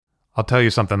I'll tell you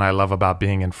something I love about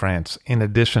being in France, in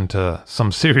addition to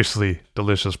some seriously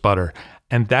delicious butter,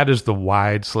 and that is the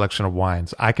wide selection of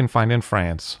wines I can find in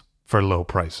France for low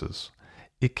prices.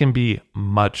 It can be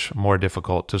much more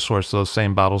difficult to source those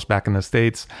same bottles back in the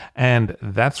States, and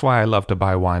that's why I love to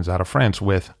buy wines out of France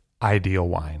with Ideal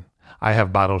Wine. I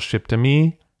have bottles shipped to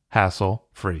me,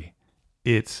 hassle-free.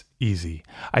 It's easy.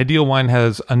 Ideal Wine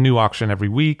has a new auction every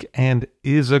week and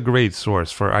is a great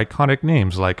source for iconic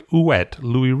names like Ouet,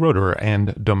 Louis Roeder,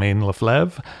 and Domaine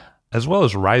Leflevre, as well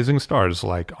as rising stars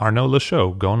like Arnaud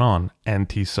Lachaud, Gonon, and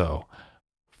Tissot.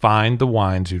 Find the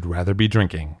wines you'd rather be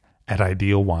drinking at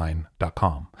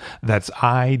idealwine.com. That's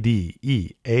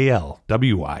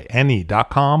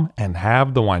IDEALWINE.com and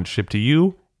have the wine shipped to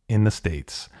you in the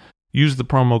States. Use the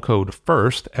promo code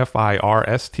FIRST,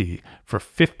 F-I-R-S-T, for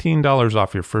 $15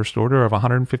 off your first order of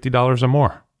 $150 or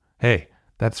more. Hey,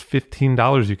 that's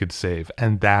 $15 you could save,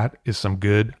 and that is some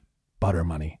good butter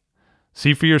money.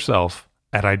 See for yourself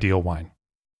at Ideal Wine.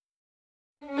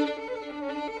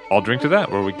 I'll drink to that,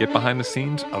 where we get behind the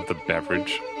scenes of the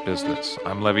beverage business.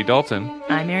 I'm Levi Dalton.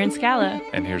 I'm Erin Scala.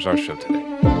 And here's our show today.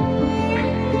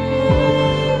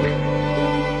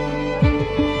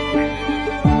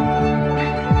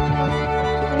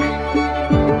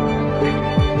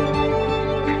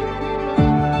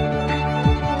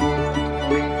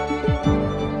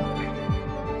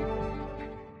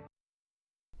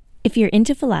 If you're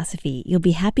into philosophy, you'll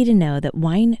be happy to know that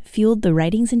wine fueled the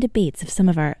writings and debates of some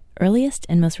of our earliest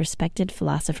and most respected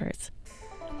philosophers.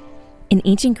 In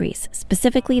ancient Greece,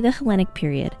 specifically the Hellenic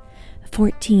period,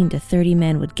 14 to 30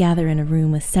 men would gather in a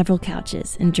room with several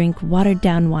couches and drink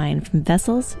watered-down wine from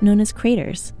vessels known as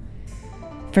craters.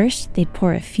 First, they'd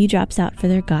pour a few drops out for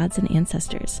their gods and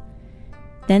ancestors.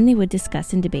 Then they would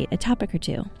discuss and debate a topic or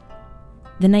two.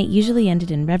 The night usually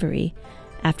ended in reverie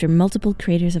after multiple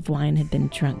craters of wine had been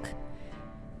drunk.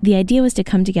 The idea was to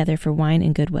come together for wine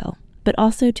and goodwill, but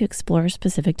also to explore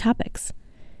specific topics.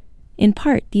 In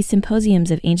part, these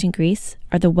symposiums of ancient Greece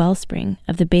are the wellspring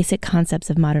of the basic concepts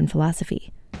of modern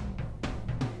philosophy.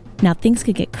 Now, things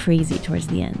could get crazy towards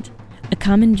the end. A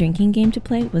common drinking game to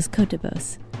play was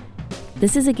kotobos.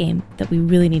 This is a game that we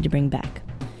really need to bring back.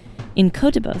 In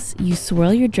kotobos, you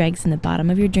swirl your dregs in the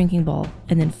bottom of your drinking bowl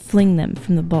and then fling them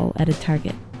from the bowl at a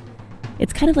target.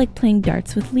 It's kind of like playing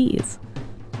darts with lees.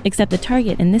 Except the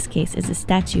target in this case is a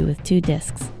statue with 2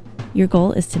 discs. Your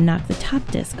goal is to knock the top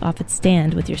disc off its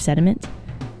stand with your sediment,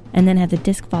 and then have the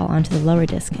disc fall onto the lower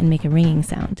disc and make a ringing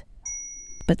sound.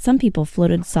 But some people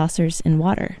floated saucers in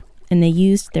water, and they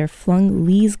used their flung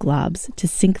lees globs to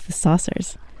sink the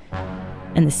saucers.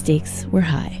 And the stakes were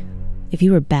high. If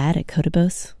you were bad at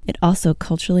kotobos, it also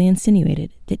culturally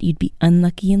insinuated that you'd be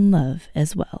unlucky in love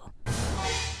as well.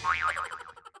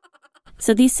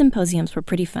 So these symposiums were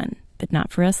pretty fun, but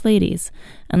not for us ladies.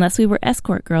 Unless we were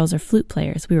escort girls or flute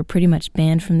players, we were pretty much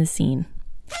banned from the scene.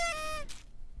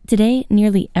 Today,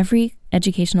 nearly every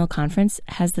educational conference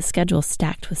has the schedule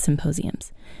stacked with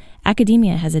symposiums.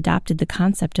 Academia has adopted the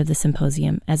concept of the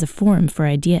symposium as a forum for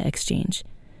idea exchange.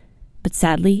 But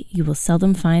sadly, you will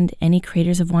seldom find any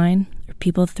craters of wine or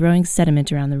people throwing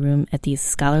sediment around the room at these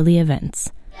scholarly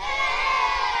events.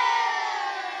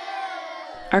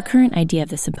 Our current idea of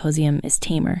the symposium is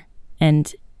tamer,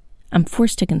 and I'm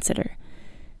forced to consider,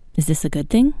 is this a good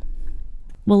thing?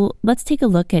 Well, let's take a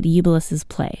look at Eubulus's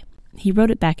play. He wrote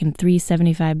it back in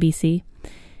 375 BC.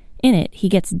 In it, he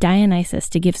gets Dionysus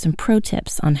to give some pro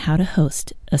tips on how to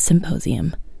host a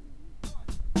symposium.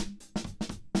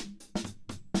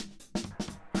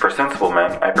 For sensible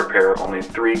men, I prepare only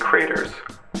 3 craters.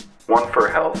 One for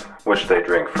health, which they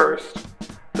drink first,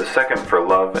 the second for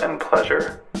love and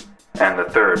pleasure, and the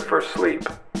third for sleep.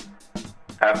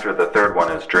 After the third one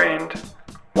is drained,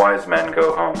 wise men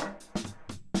go home.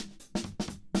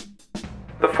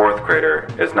 The fourth crater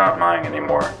is not mine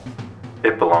anymore.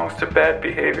 It belongs to bad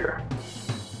behavior.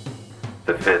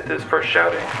 The fifth is for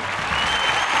shouting.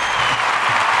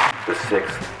 The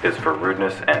sixth is for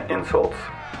rudeness and insults.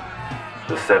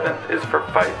 The seventh is for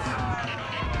fights.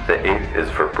 The eighth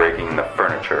is for breaking the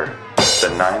furniture.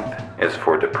 The ninth is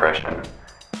for depression.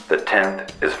 The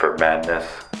 10th is for madness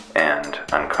and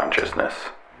unconsciousness.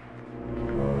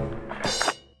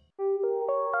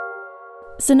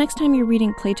 So next time you're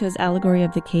reading Plato's allegory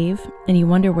of the cave, and you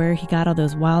wonder where he got all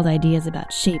those wild ideas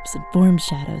about shapes and form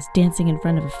shadows dancing in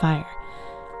front of a fire,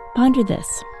 ponder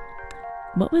this.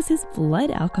 What was his blood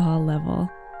alcohol level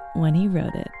when he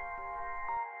wrote it?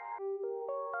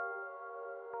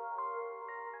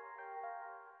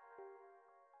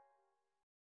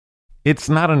 It's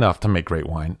not enough to make great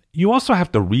wine. You also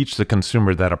have to reach the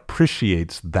consumer that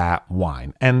appreciates that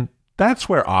wine. And that's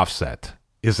where offset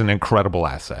is an incredible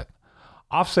asset.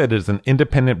 Offset is an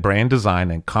independent brand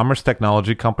design and commerce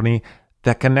technology company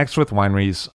that connects with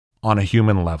wineries on a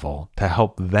human level to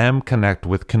help them connect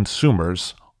with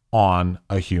consumers on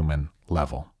a human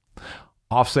level.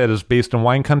 Offset is based in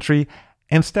wine country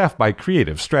and staffed by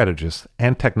creative strategists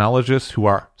and technologists who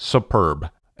are superb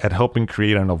at helping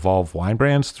create and evolve wine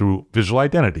brands through visual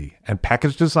identity and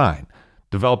package design,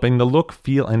 developing the look,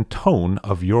 feel, and tone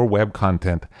of your web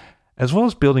content, as well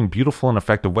as building beautiful and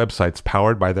effective websites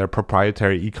powered by their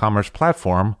proprietary e-commerce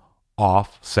platform,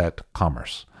 Offset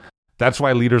Commerce. That's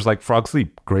why leaders like Frog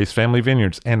Sleep, Grace Family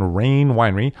Vineyards, and Rain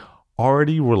Winery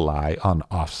already rely on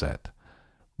Offset.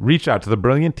 Reach out to the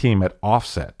brilliant team at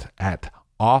Offset at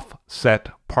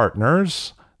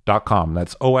offsetpartners.com.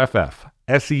 That's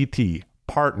OFFSET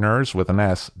partners with an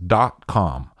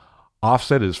S.com.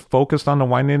 Offset is focused on the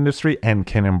wine industry and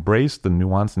can embrace the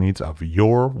nuanced needs of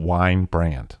your wine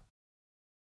brand.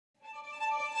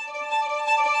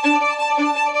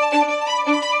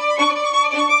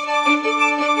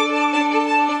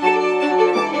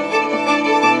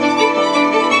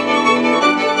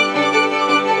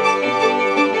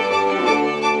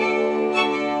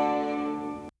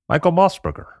 Michael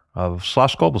Moosbrugger of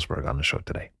Schloss Gobelsberg on the show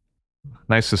today.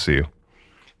 Nice to see you.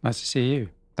 Nice to see you.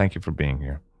 Thank you for being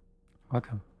here.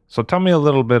 Welcome. So tell me a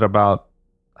little bit about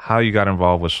how you got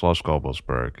involved with Schloss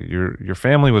Gobelsberg. Your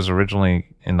family was originally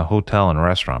in the hotel and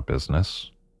restaurant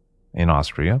business in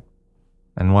Austria.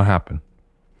 And what happened?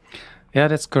 Yeah,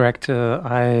 that's correct.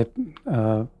 I'm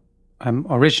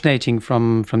originating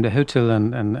from the hotel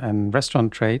and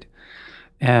restaurant trade.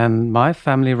 And my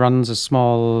family runs a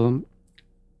small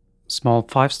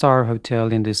 5-star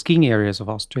hotel in the skiing areas of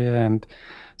Austria, and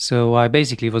so I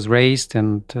basically was raised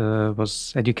and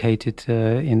was educated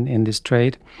in this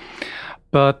trade.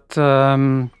 But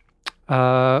when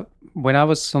I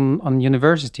was on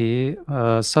university,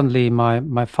 suddenly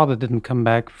my father didn't come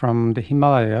back from the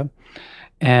Himalaya,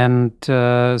 and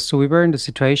so we were in the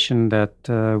situation that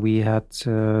we had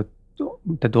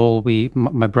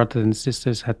my brothers and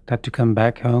sisters had to come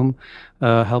back home,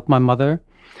 help my mother.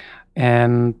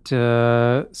 And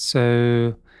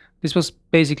so this was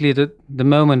basically the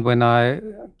moment when I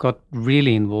got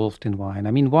really involved in wine.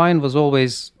 I mean, wine was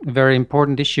always a very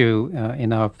important issue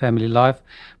in our family life.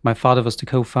 My father was the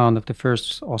co-founder of the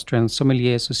first Austrian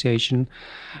Sommelier Association.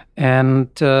 And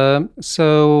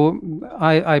so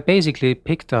I basically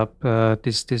picked up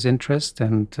this interest,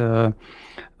 and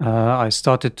I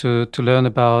started to learn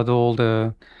about all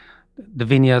the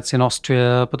vineyards in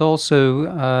Austria, but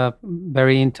also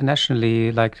very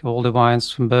internationally, like all the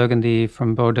wines from Burgundy,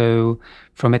 from Bordeaux,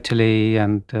 from Italy,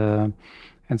 and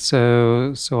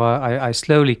so I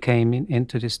slowly came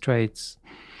into these trades.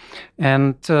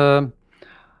 And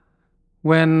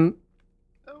when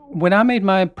I made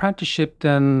my apprenticeship,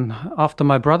 then after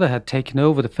my brother had taken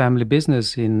over the family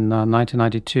business in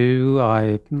 1992,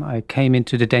 I came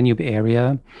into the Danube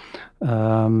area,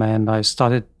 and I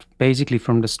started basically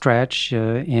from the scratch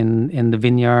in the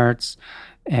vineyards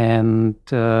and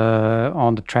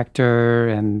on the tractor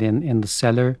and in the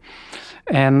cellar.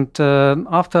 And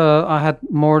after I had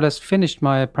more or less finished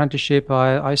my apprenticeship,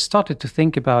 I started to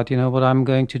think about, what I'm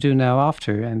going to do now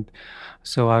after. And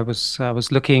so I was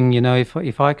looking,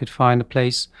 if I could find a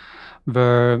place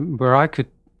where I could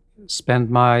spend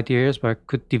my ideas, where I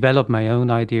could develop my own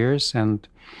ideas, and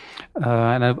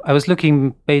I was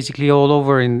looking basically all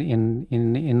over in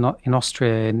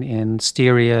Austria, in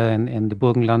Styria, and in the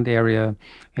Burgenland area,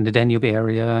 in the Danube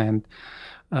area, and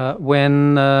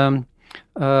when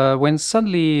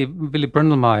suddenly Willy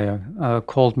Brundelmeier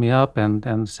called me up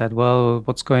and said, "Well,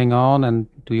 what's going on? And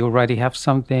do you already have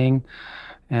something?"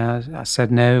 I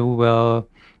said, "No." Well,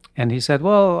 and he said,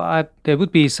 "Well, there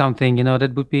would be something,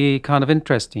 that would be kind of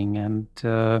interesting." And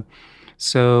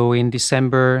so in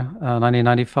December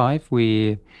 1995,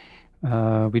 we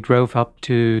drove up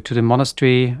to the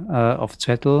monastery of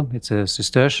Zettel. It's a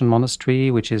Cistercian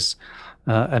monastery, which is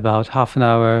about half an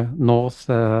hour north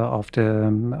of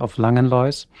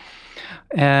Langenlois.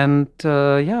 And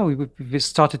we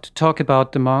started to talk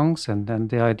about the monks and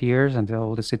the ideas and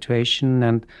all the situation,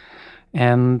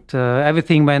 and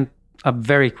everything went up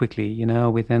very quickly.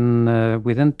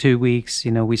 Within 2 weeks,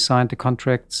 we signed the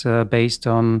contracts based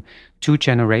on 2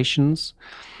 generations,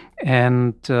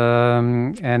 and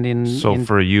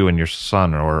for you and your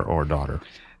son or daughter.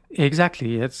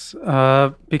 Exactly. It's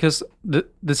because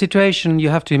the situation, you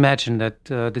have to imagine that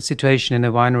the situation in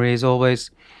a winery is always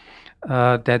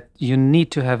that you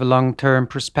need to have a long-term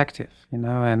perspective,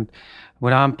 and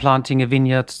when I'm planting a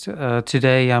vineyard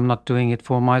today, I'm not doing it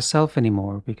for myself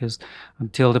anymore, because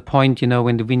until the point,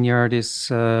 when the vineyard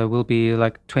will be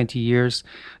like 20 years,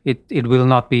 it will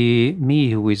not be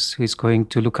me who's going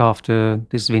to look after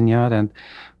this vineyard,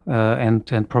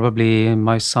 and probably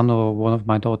my son or one of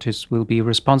my daughters will be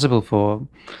responsible for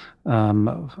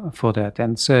that.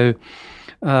 And so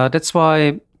that's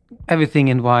why everything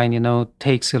in wine,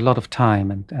 takes a lot of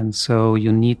time, and so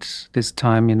you need this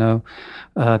time,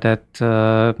 that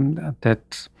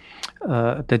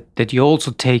you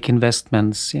also take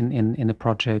investments in a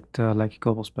project like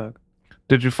Gobelsberg.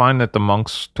 Did you find that the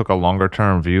monks took a longer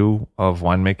term view of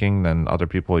winemaking than other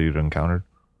people you'd encountered?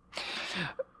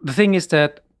 The thing is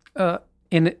that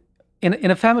in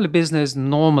a family business,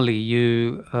 normally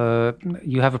you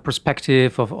have a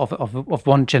perspective of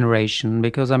one generation,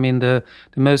 because the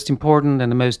most important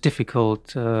and the most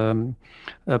difficult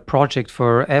project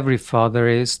for every father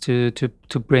is to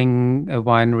bring a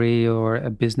winery or a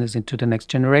business into the next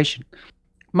generation.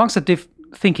 Monks are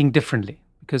thinking differently,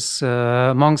 because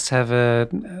monks have a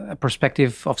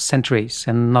perspective of centuries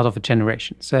and not of a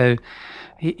generation. So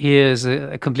here's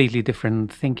a completely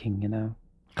different thinking.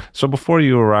 So before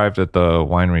you arrived at the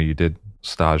winery, you did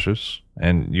stages,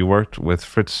 and you worked with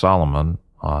Fritz Salomon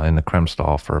in the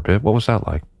Kremstal for a bit. What was that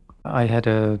like? I had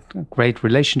a great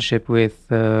relationship with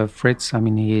Fritz.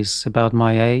 He's about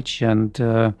my age, and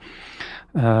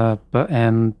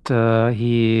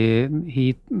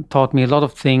he taught me a lot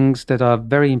of things that are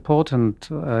very important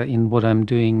in what I'm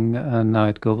doing now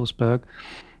at Gobelsberg.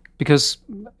 Because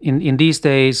in these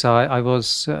days, I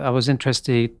was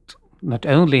interested not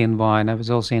only in wine, I was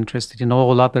also interested in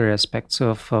all other aspects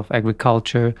of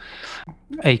agriculture,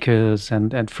 acres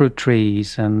and fruit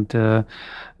trees, and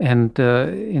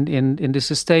in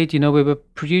this estate, we were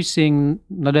producing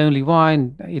not only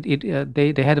wine.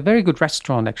 They had a very good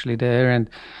restaurant actually there,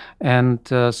 and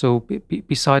so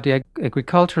beside the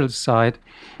agricultural side,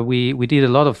 we did a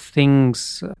lot of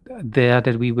things there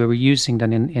that we were using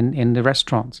then in the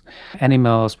restaurants.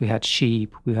 Animals, we had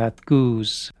sheep, we had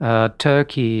goose,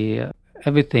 turkey,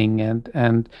 everything,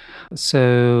 and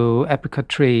so apricot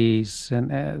trees,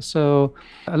 and so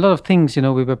a lot of things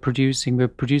we were producing. We were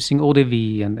producing eau de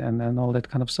vie and all that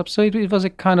kind of stuff. So it was a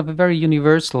kind of a very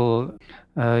universal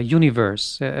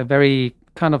universe, a very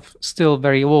kind of still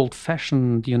very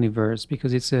old-fashioned universe,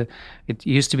 because it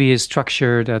used to be a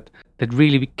structure that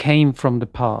really came from the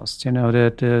past.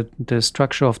 The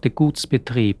structure of the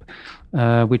Gutsbetrieb,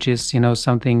 which is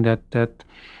something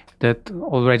that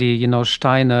already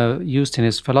Steiner used in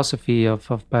his philosophy of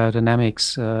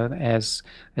biodynamics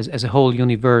as a whole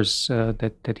universe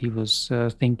that he was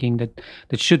thinking that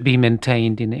should be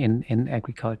maintained in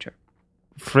agriculture.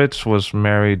 Fritz was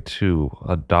married to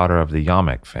a daughter of the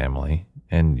Jamek family,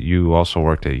 and you also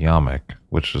worked at Jamek,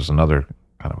 which is another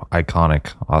kind of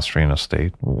iconic Austrian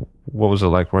estate. What was it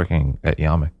like working at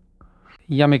Jamek?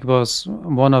 Jamek was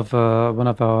one of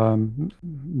our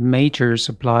major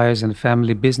suppliers in the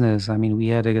family business. We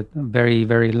had a very,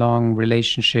 very long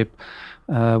relationship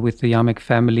with the Jamek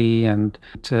family, and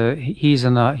he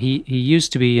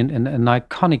used to be an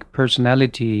iconic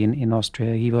personality in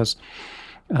Austria. He was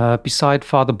beside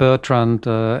Father Bertrand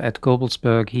at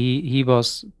Gobelsberg. He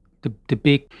was the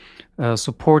big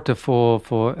supporter for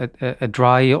a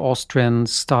dry Austrian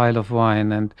style of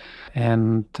wine,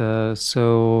 and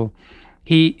so.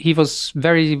 He was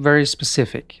very, very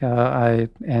specific. I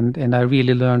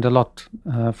really learned a lot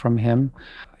from him,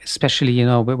 especially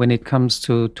when it comes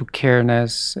to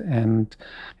careness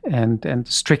and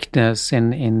strictness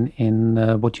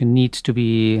in what you need to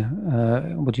be,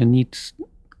 what you need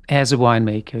as a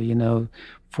winemaker,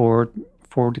 for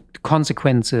the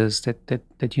consequences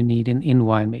that you need in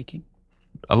winemaking.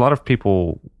 A lot of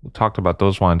people talked about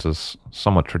those wines as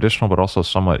somewhat traditional, but also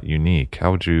somewhat unique.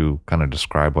 How would you kind of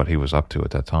describe what he was up to at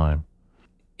that time?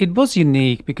 It was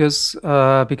unique because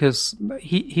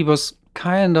he was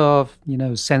kind of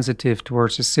sensitive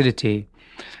towards acidity,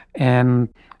 and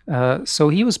so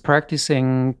he was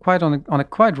practicing on a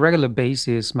quite regular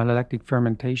basis malolactic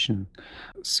fermentation.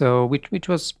 So which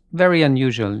was very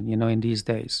unusual, in these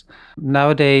days.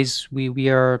 Nowadays we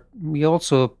are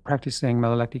also practicing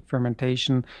malolactic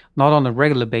fermentation, not on a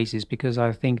regular basis, because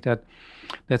I think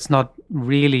that's not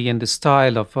really in the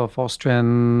style of the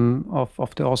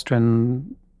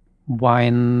Austrian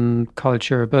wine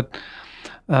culture, but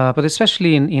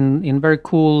especially in very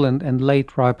cool and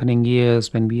late ripening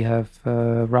years when we have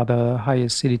rather high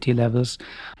acidity levels.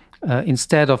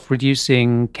 instead of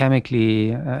reducing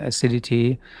chemically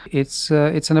acidity, it's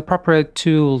an appropriate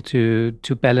tool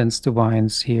to balance the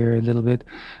wines here a little bit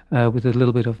with a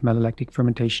little bit of malolactic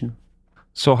fermentation.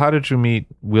 So how did you meet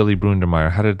Willy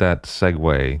Brundermeyer? How did that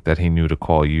segue that he knew to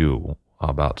call you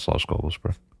about Schloss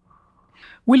Gobelsberg?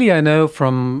 Willy, I know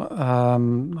from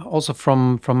also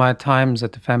from my times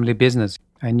at the family business.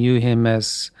 I knew him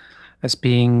as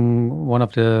being one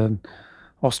of the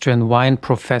Austrian wine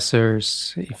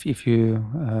professors, if you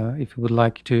would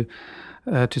like to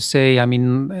say. I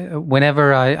mean,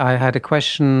 whenever I had a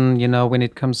question, when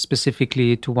it comes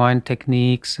specifically to wine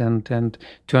techniques and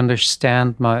to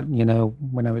understand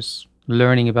when I was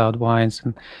learning about wines,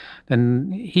 and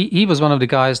then he was one of the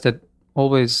guys that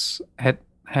always had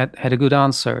a good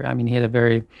answer. I mean, he had a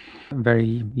very,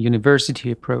 very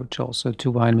university approach also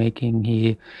to winemaking.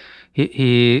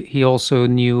 He also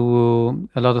knew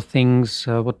a lot of things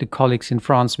what the colleagues in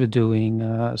France were doing.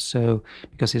 So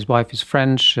because his wife is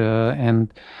French,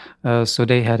 and so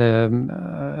they had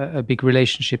a big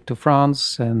relationship to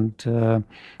France, and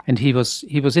he was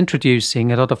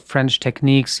introducing a lot of French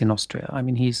techniques in Austria. I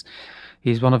mean, he's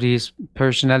one of these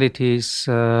personalities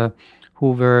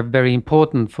who were very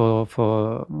important for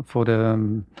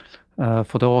the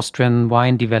Austrian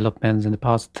wine developments in the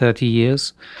past 30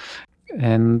 years.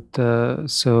 And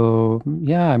so,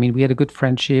 yeah, I mean, we had a good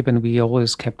friendship, and we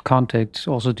always kept contact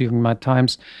also during my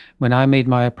times when I made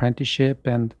my apprenticeship.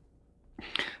 And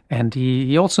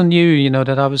he also knew,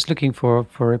 that I was looking for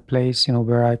a place,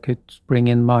 where I could bring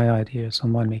in my ideas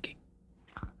on winemaking.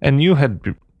 And you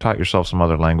had taught yourself some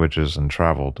other languages and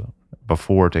traveled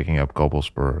before taking up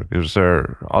Gobelsberg. Is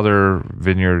there other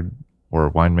vineyard or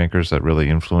winemakers that really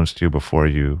influenced you before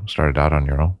you started out on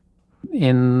your own?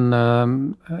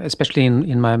 Especially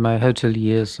in my hotel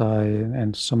years,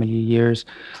 and so many years,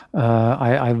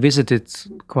 I visited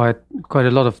quite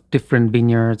a lot of different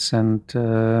vineyards and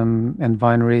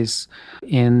wineries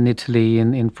in Italy,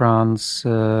 in France,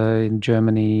 in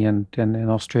Germany, and in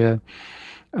Austria,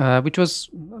 which was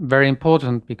very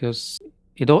important because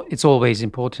it's always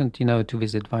important, to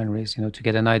visit wineries, to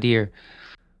get an idea.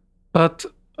 But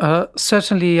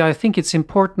certainly, I think it's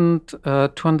important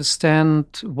to understand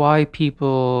why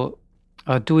people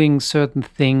are doing certain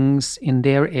things in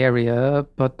their area.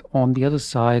 But on the other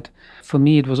side, for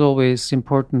me, it was always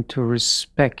important to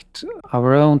respect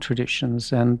our own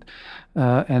traditions and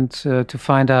to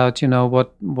find out,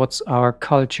 what's our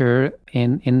culture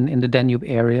in the Danube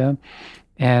area.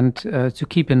 And to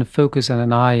keep in focus and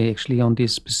an eye actually on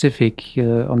these specific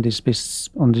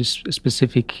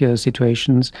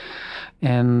situations,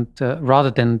 and rather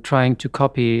than trying to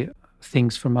copy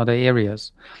things from other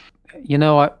areas,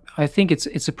 I think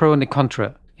it's a pro and a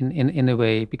contra in a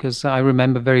way, because I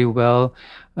remember very well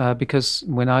because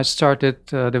when I started,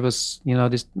 there was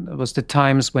this was the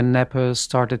times when Napa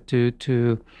started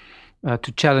to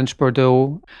challenge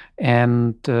Bordeaux,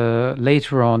 and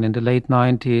later on in the late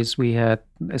 90s we had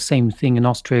the same thing in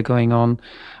Austria going on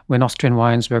when Austrian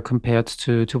wines were compared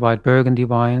to white Burgundy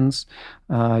wines.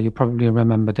 You probably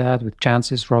remember that with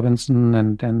Chances Robinson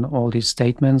and all these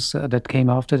statements that came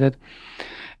after that.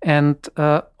 And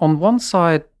on one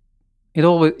side,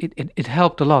 it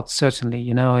helped a lot, certainly.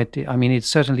 It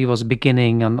certainly was a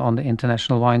beginning on the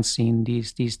international wine scene,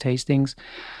 these tastings.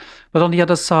 But on the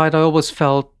other side, I always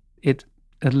felt it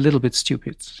a little bit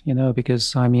stupid,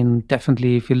 because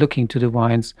definitely if you're looking to the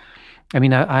wines, I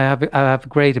have a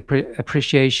great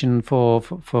appreciation for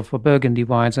Burgundy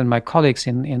wines and my colleagues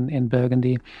in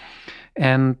Burgundy,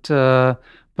 and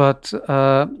but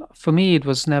for me it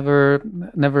was never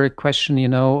a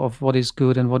question, of what is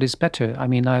good and what is better.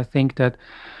 I think that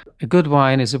a good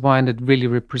wine is a wine that really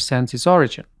represents its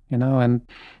origin,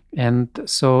 and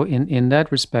so in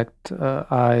that respect,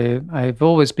 I've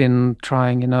always been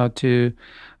trying,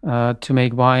 to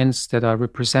make wines that are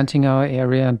representing our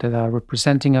area and that are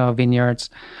representing our vineyards,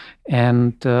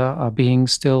 and are being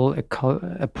still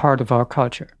a part of our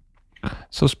culture.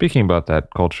 So speaking about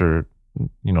that culture,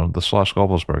 the Schloss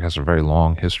Gobelsberg has a very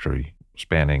long history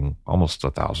spanning almost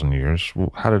 1,000 years.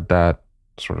 How did that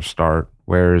sort of start?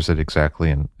 Where is it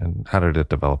exactly, and how did it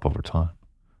develop over time?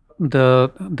 The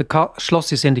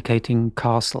Schloss is indicating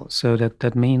castle, so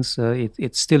that means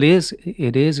it still is.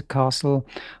 It is a castle,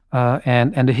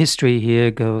 and the history here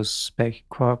goes back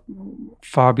quite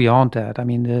far beyond that.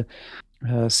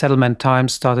 The settlement time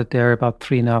started there about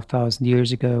 3,500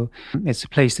 years ago. It's a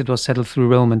place that was settled through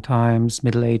Roman times,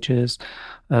 Middle Ages,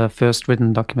 first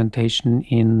written documentation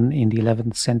in the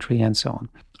 11th century, and so on.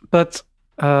 But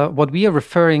what we are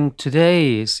referring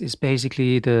today is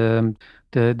basically the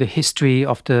history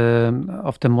of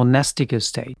the monastic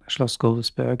estate, Schloss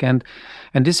Gobelsberg,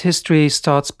 and this history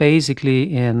starts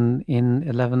basically in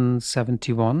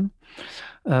 1171.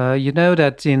 You know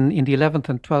that in the 11th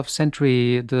and 12th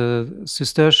century, the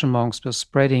Cistercian monks were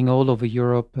spreading all over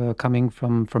Europe, coming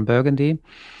from Burgundy.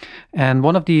 And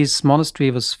one of these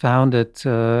monasteries was founded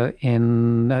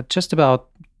in just about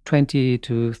 20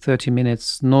 to 30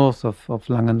 minutes north of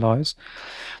Langenlois.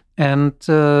 And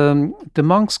the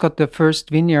monks got their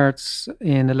first vineyards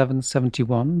in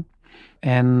 1171.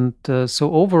 And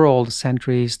so overall, the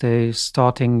centuries, they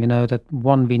starting, that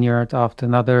one vineyard after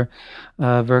another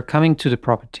were coming to the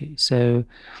property. So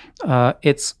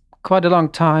it's quite a long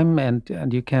time.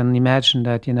 And you can imagine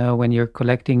that, when you're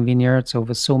collecting vineyards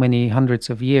over so many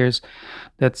hundreds of years,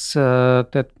 there's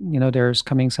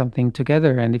coming something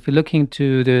together. And if you look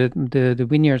into the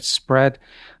vineyard spread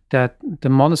that the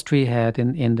monastery had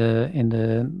in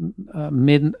the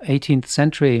mid 18th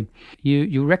century,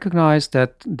 you recognize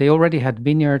that they already had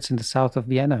vineyards in the south of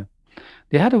Vienna.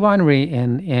 They had a winery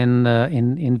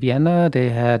in Vienna. They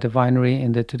had a winery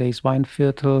in the today's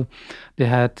Weinviertel. They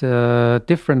had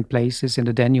different places in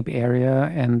the Danube area,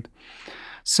 and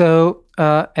so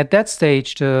at that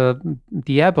stage,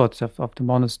 the abbot of the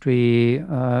monastery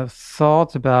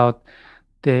thought about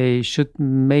they should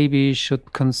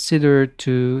consider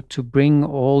to bring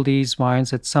all these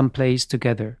wines at some place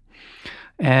together.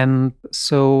 And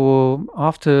so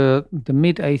after the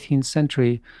mid 18th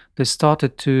century, they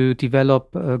started to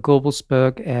develop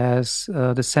Gobelsberg as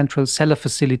the central cellar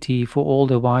facility for all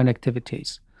the wine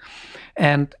activities.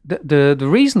 And the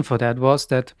reason for that was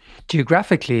that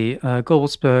geographically,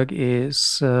 Gobelsberg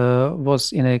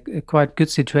was in a quite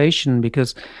good situation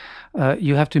because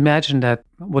you have to imagine that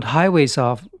what highways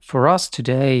are for us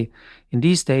today, in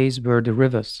these days, were the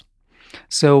rivers.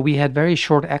 So we had very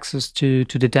short access to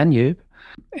the Danube.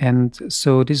 And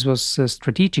so this was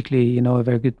strategically, a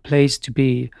very good place to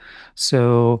be.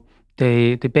 So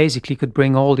they basically could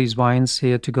bring all these wines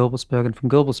here to Gobelsberg, and from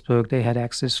Gobelsberg they had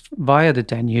access via the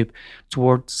Danube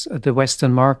towards the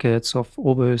western markets of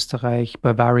Oberösterreich,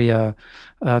 Bavaria,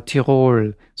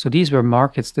 Tyrol. So these were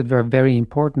markets that were very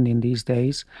important in these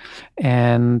days.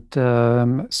 And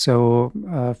so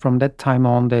from that time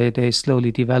on, they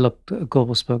slowly developed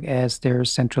Gobelsberg as their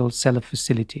central cellar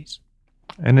facilities.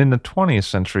 And in the 20th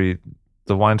century,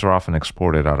 the wines were often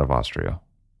exported out of Austria.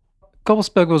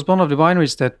 Gobelsberg was one of the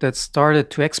wineries that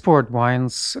started to export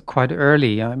wines quite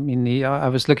early. I mean, I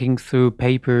was looking through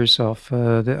papers of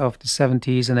the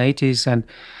 70s and 80s,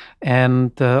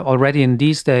 and already in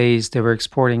these days they were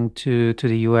exporting to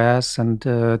the US and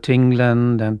to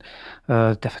England and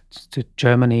to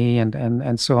Germany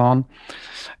and so on.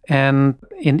 And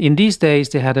in these days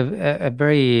they had a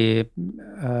very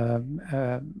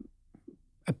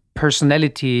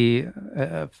personality,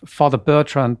 Father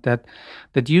Bertrand, that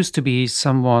used to be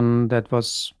someone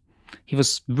he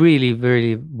was really,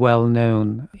 very well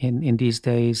known in these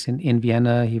days in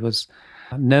Vienna. He was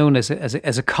known as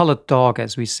a colored dog,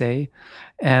 as we say,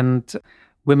 and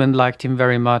women liked him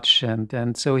very much,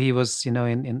 and so he was, in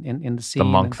the scene. The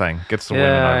monk thing gets the women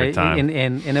every time.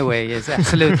 In a way, yes,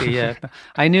 absolutely, yeah.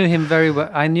 I knew him very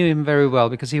well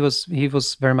because he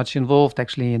was very much involved,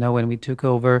 actually, when we took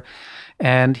over,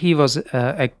 and he was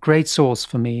a great source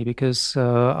for me because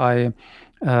I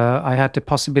had the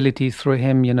possibility through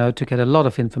him, to get a lot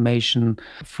of information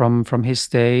from his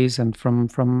days and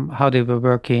from how they were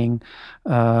working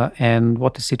and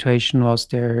what the situation was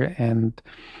there, and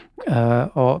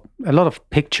or a lot of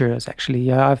pictures, actually.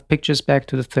 Yeah, I have pictures back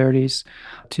to the 30s,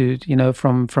 to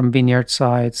from vineyard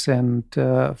sites and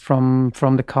from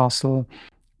the castle.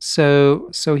 So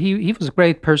he was a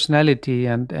great personality,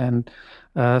 and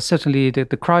certainly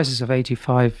the crisis of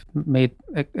 85 made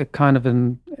a kind of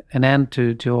an end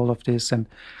to all of this, and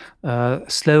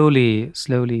slowly,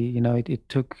 it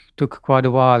took quite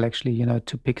a while, actually,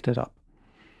 to pick that up.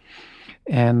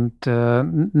 And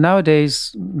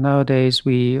nowadays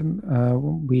we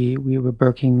were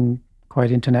working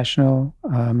quite international.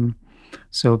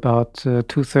 So about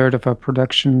 2/3 of our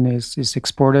production is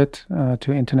exported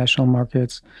to international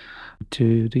markets,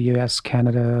 to the US,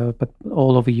 Canada, but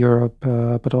all over Europe,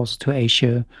 but also to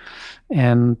Asia.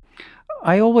 And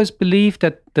I always believe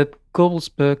that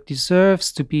Gobelsberg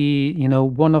deserves to be,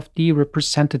 one of the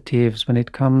representatives when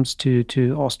it comes to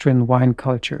Austrian wine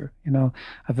culture. I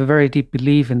have a very deep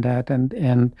belief in that,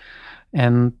 and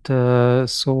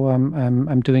so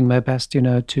I'm doing my best,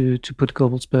 to put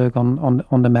Gobelsberg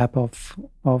on the map of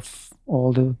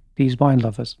all these wine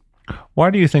lovers. Why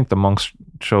do you think the monks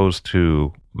chose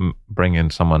to bring in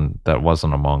someone that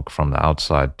wasn't a monk from the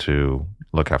outside to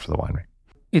look after the winery?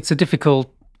 It's a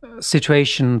difficult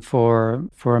situation for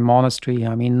a monastery.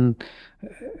 I mean,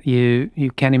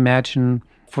 you can imagine,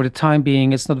 for the time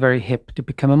being, it's not very hip to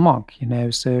become a monk, you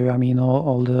know. So I mean,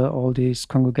 all these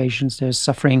congregations, they're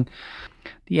suffering.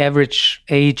 The average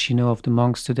age, you know, of the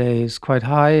monks today is quite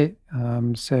high.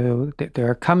 So there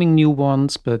are coming new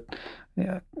ones, but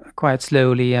quite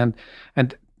slowly. And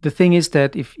the thing is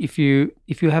that if you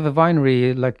have a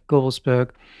winery like Gobelsberg,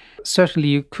 certainly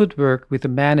you could work with a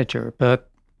manager, but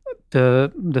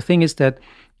the thing is that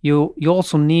you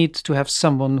also need to have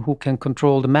someone who can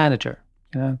control the manager,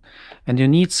 you know, and you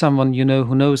need someone, you know,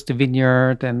 who knows the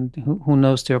vineyard and who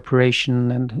knows the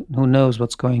operation and who knows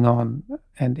what's going on.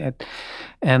 And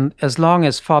as long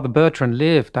as Father Bertrand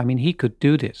lived, I mean, he could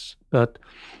do this, but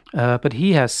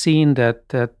he has seen that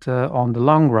on the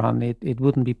long run it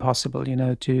wouldn't be possible, you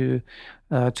know, to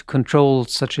control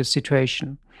such a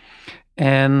situation.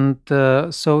 And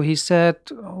so he said,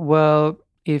 well,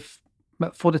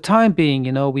 but for the time being,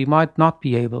 you know, we might not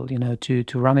be able, you know, to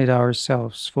run it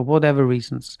ourselves for whatever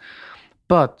reasons.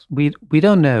 But we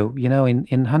don't know, you know, in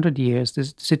 100 years, the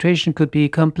situation could be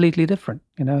completely different,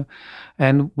 you know,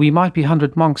 and we might be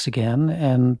 100 monks again,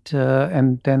 and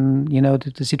then, you know,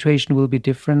 the situation will be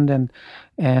different,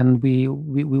 and we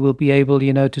will be able,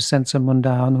 you know, to send someone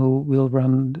down who will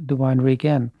run the winery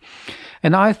again.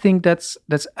 And I think that's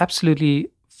absolutely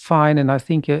fine, and I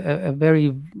think a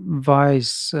very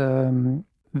wise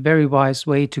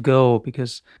way to go,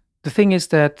 because the thing is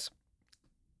that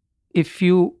if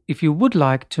you would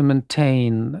like to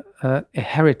maintain a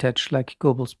heritage like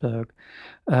Gobelsberg,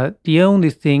 the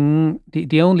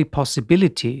only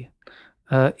possibility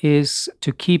is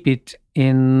to keep it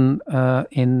in a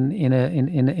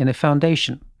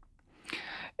foundation,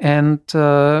 and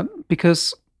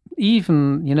because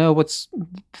even, you know, this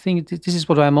is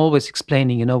what I'm always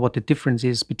explaining, you know, what the difference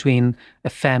is between a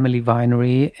family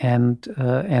winery and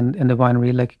a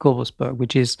winery like Gobelsberg,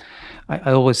 which is,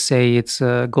 I always say, it's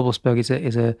Gobelsberg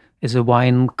is a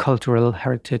wine cultural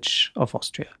heritage of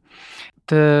Austria.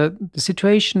 The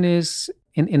situation is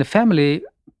in a family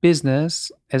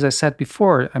business, as I said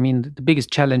before, I mean, the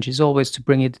biggest challenge is always to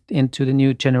bring it into the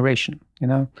new generation, you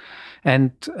know,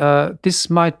 and this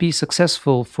might be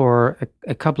successful for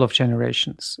a couple of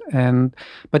generations,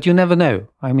 but you never know.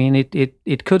 I mean,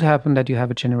 it could happen that you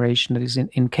have a generation that is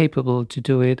incapable to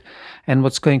do it, and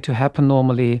what's going to happen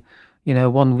normally, you know,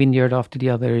 one vineyard after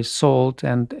the other is sold,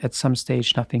 and at some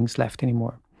stage nothing's left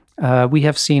anymore. We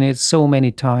have seen it so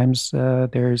many times.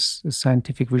 There's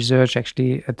scientific research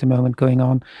actually at the moment going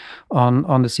on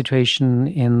the situation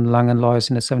in Langenlois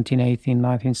in the 17th, 18th,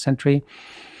 19th century.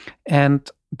 And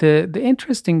the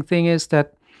interesting thing is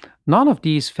that none of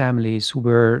these families who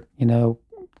were, you know,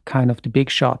 kind of the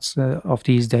big shots of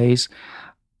these days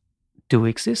do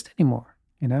exist anymore,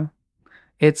 you know.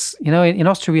 It's, you know, in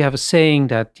Austria we have a saying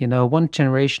that, you know, one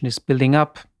generation is building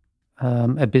up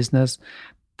a business,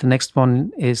 the next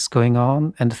one is going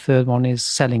on, and the third one is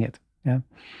selling it. Yeah,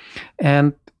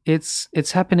 and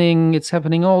it's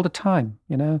happening all the time,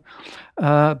 you know.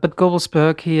 But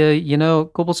Gobelsberg here, you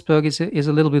know, Gobelsberg is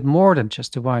a little bit more than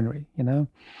just a winery, you know,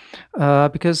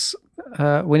 because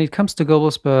when it comes to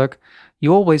Gobelsberg,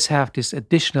 you always have these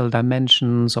additional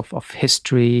dimensions of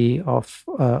history, of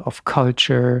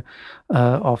culture,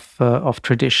 of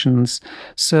traditions.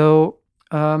 So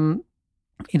in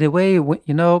a way,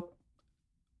 you know,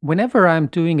 whenever I'm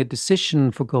doing a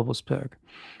decision for Gobelsberg,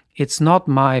 it's not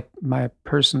my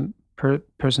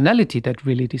personality that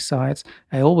really decides.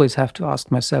 I always have to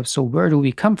ask myself, so where do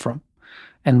we come from?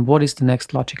 And what is the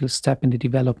next logical step in the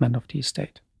development of the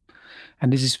estate?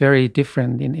 And this is very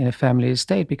different in a family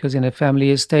estate, because in a family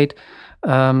estate,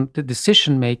 the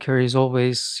decision maker is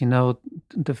always, you know,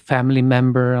 the family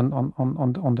member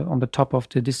on the top of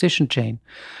the decision chain.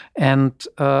 And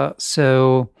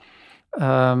so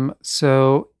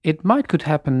it could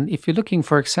happen if you're looking,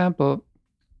 for example,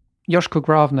 Joschko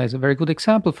Gravner is a very good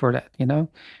example for that. You know,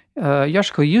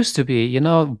 Joschko used to be, you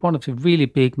know, one of the really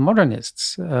big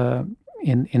modernists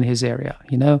in his area.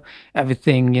 You know,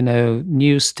 everything, you know,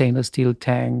 new stainless steel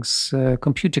tanks,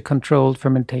 computer controlled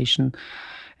fermentation,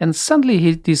 and suddenly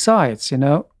he decides, you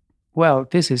know, well,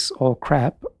 this is all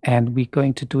crap, and we're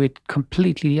going to do it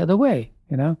completely the other way.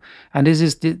 You know, and this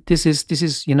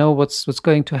is you know what's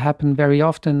going to happen very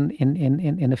often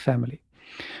in a family.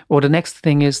 Or the next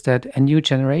thing is that a new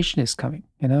generation is coming.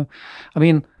 You know, I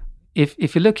mean,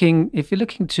 if you're looking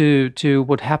to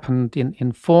what happened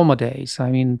in former days,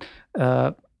 I mean,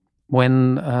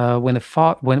 when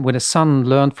a son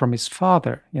learned from his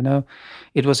father,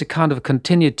 it was a kind of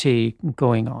continuity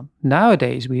going on.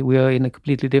 Nowadays, we are in a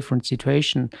completely different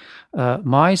situation.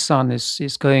 My son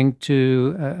is going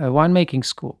to a winemaking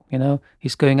school.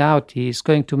 He's going out. He's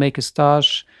going to make a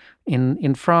stage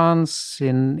in France,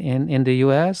 in the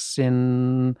US,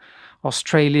 in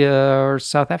Australia or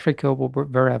South Africa, or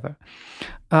wherever.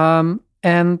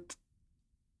 And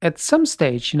at some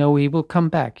stage, he will come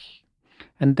back.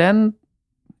 And then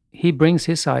he brings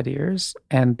his ideas,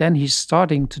 and then he's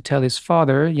starting to tell his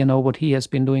father, what he has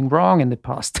been doing wrong in the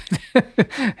past,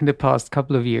 in the past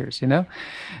couple of years,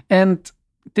 And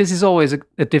this is always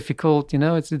a difficult,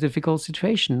 it's a difficult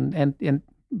situation.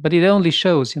 But it only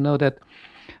shows, that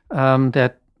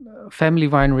family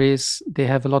wineries, they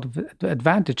have a lot of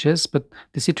advantages, but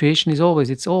the situation is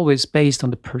always based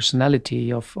on the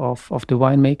personality of the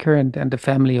winemaker and the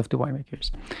family of the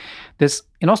winemakers.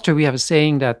 In Austria, we have a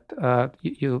saying that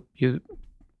you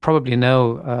probably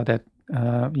know that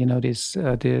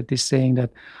this saying that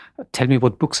tell me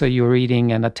what books are you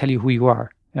reading and I tell you who you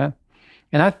are. Yeah,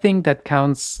 and I think that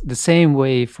counts the same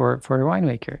way for a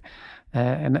winemaker.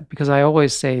 And because I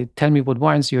always say, tell me what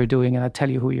wines you're doing and I tell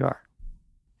you who you are.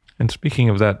 And speaking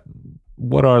of that,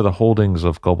 what are the holdings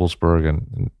of Gobelsberg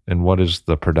and what is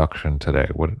the production today?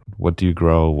 What do you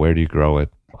grow? Where do you grow it?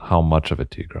 How much of it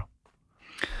do you grow?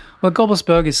 Well,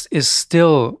 Gobelsberg is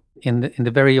still in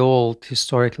the very old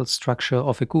historical structure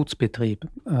of a Gutsbetrieb.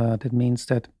 That means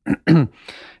that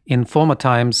in former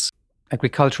times,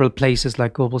 agricultural places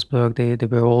like Gobelsberg, they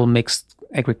were all mixed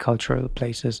agricultural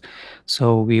places.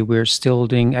 So we were still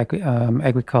doing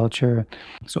agriculture,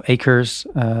 so acres.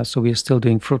 So we are still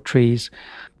doing fruit trees.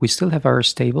 We still have our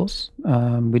stables.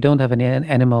 We don't have any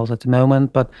animals at the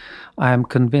moment, but I am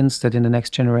convinced that in the next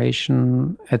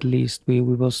generation, at least, we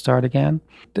will start again.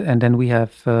 And then we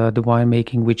have the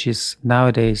winemaking, which is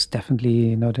nowadays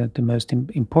definitely the most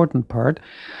important part.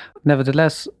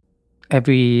 Nevertheless,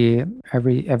 every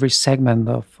segment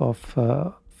of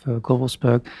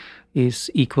Gobelsberg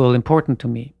is equal important to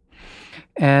me,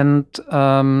 and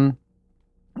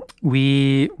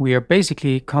we are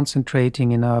basically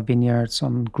concentrating in our vineyards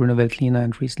on Grüner Veltliner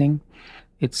and Riesling.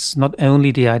 It's not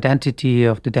only the identity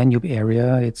of the Danube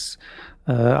area. It's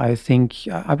I think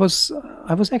I was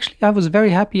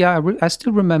very happy. I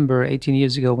still remember 18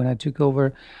 years ago when I took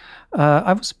over.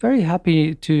 I was very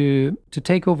happy to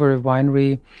take over a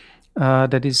winery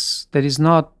that is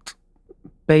not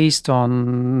based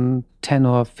on 10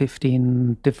 or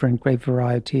 15 different grape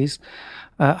varieties.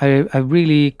 I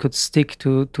really could stick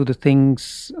to the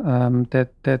things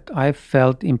that I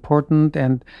felt important,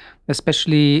 and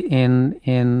especially in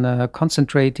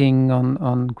concentrating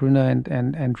on Grüner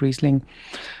and Riesling,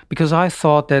 because I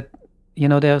thought that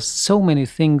there are so many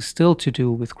things still to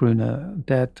do with Grüner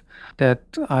that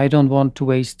I don't want to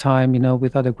waste time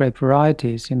with other grape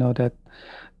varieties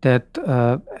that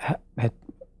had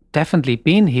definitely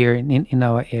been here in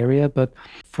our area, but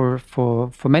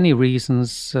for many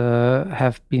reasons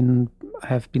have been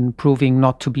proving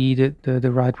not to be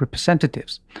the right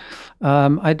representatives.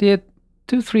 I did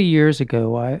 2-3 years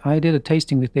ago. I did a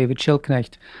tasting with David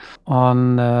Schilknecht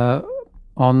on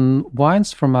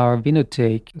wines from our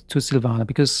vinotheque to Silvaner,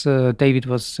 because David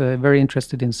was very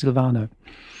interested in Silvaner.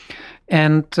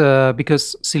 And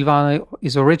because Silvaner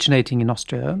is originating in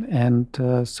Austria, and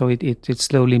so it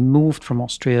slowly moved from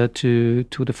Austria to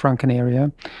the Franken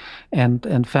area,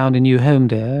 and found a new home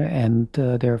there. And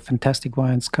there are fantastic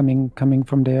wines coming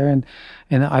from there. And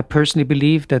I personally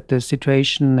believe that the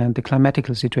situation and the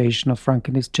climatical situation of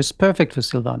Franken is just perfect for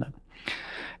Silvaner.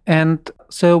 And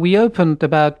so we opened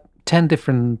about 10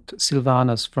 different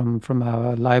Silvaners from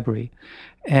our library.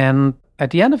 And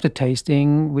at the end of the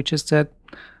tasting, we just said,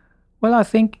 well, I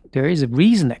think there is a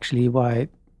reason actually why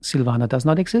Silvaner does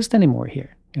not exist anymore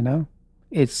here.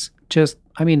 It's just,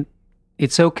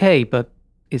 it's okay, but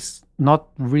it's not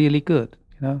really good.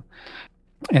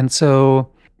 And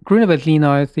so Grüner Veltliner,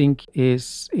 I think,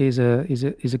 is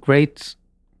a great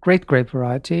grape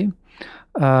variety,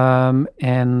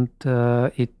 and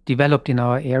it developed in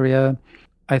our area.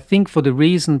 I think for the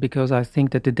reason, because I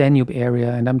think that the Danube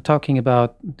area, and I'm talking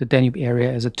about the Danube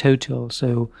area as a total,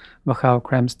 so Wachau,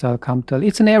 Kremstal, Kamptal,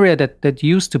 it's an area that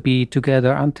used to be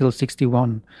together until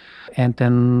 1961, and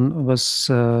then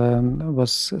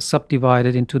was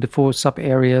subdivided into the 4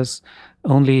 sub-areas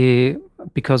only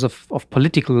because of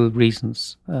political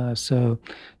reasons. So,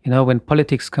 when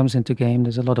politics comes into game,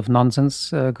 there's a lot of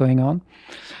nonsense going on.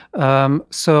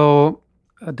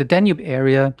 The Danube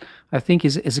area, I think,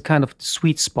 is a kind of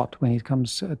sweet spot when it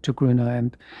comes to Grüner,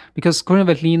 and because Grüner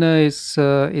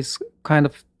Veltliner is kind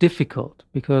of difficult,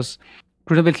 because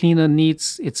Grüne Veltliner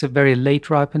it's a very late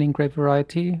ripening grape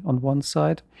variety on one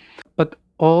side, but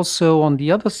also on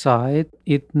the other side,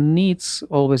 it needs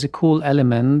always a cool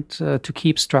element to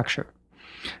keep structure.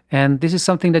 And this is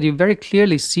something that you very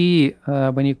clearly see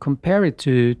when you compare it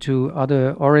to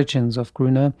other origins of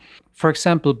Grüne. For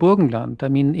example, Burgenland. I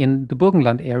mean, in the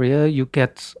Burgenland area, you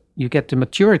get the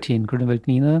maturity in Grüne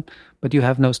Veltliner, but you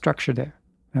have no structure there.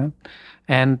 Yeah?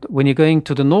 And when you're going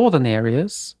to the northern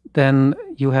areas, then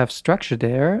you have structure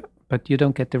there, but you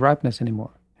don't get the ripeness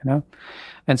anymore. You know,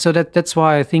 and so that's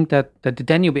why I think that the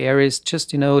Danube area is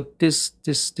just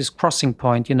this crossing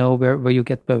point. Where you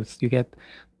get both. You get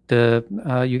the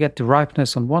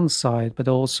ripeness on one side, but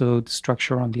also the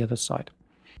structure on the other side.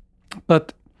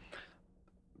 But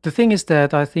the thing is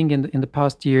that I think in the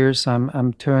past years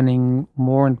I'm turning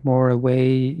more and more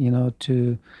away,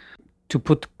 to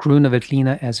put Grüne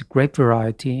Veltliner as a grape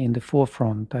variety in the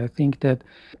forefront. I think that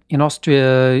in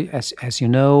Austria, as you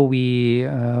know, we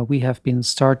have been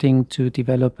starting to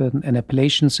develop an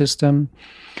appellation system.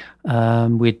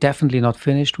 We're definitely not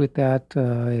finished with that.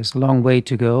 There's a long way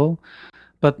to go.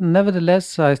 But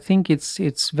nevertheless, I think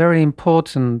it's very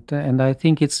important, and I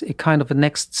think it's a kind of a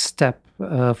next step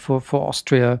for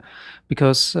Austria,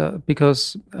 because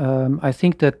I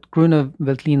think that Grüne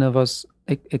Veltliner was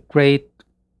a great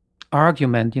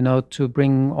argument, to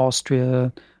bring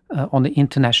Austria on the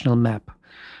international map.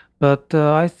 But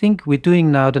I think we're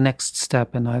doing now the next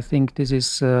step, and I think this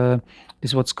is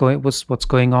what's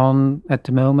going on at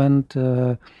the moment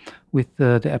with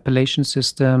the appellation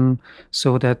system,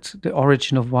 so that the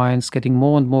origin of wines getting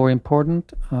more and more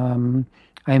important. I'm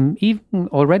even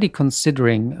already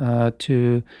considering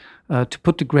to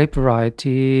put the grape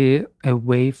variety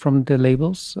away from the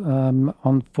labels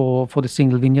for the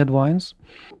single vineyard wines.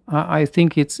 I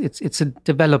think it's a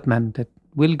development that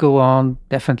will go on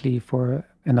definitely for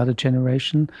another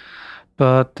generation.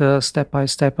 But step by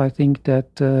step, I think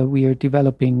that we are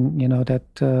developing,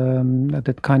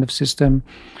 that kind of system.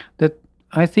 That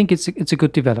I think it's a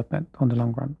good development on the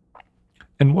long run.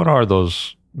 And what are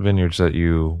those vineyards that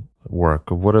you work?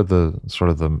 What are the sort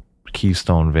of the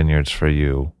keystone vineyards for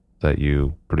you that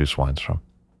you produce wines from?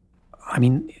 I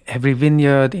mean, every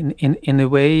vineyard in a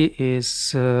way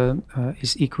is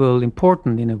equal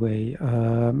important in a way.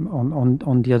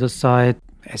 On the other side,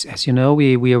 as you know,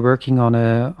 we are working on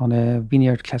a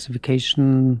vineyard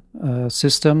classification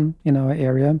system in our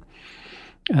area.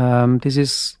 This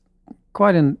is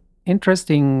quite an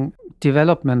interesting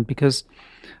development because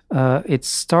it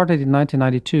started in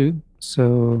 1992,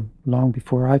 so long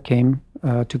before I came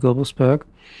to Moosbrugger.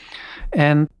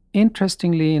 And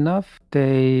interestingly enough,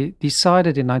 they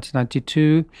decided in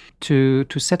 1992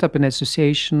 to set up an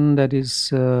association that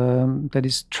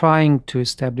is trying to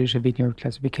establish a vineyard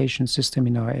classification system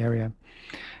in our area.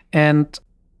 And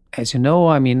as you know,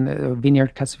 I mean, a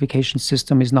vineyard classification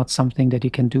system is not something that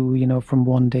you can do, from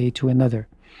one day to another.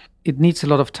 It needs a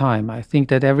lot of time. I think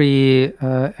that every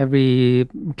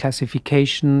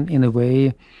classification, in a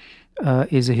way,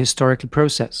 is a historical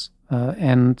process,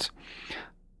 and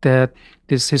that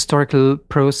this historical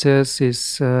process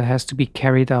has to be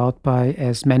carried out by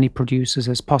as many producers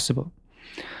as possible.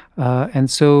 And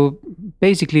so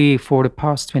basically for the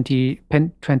past 20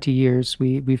 years,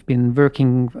 we've been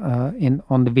working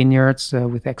on the vineyards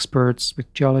with experts,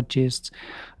 with geologists,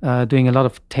 doing a lot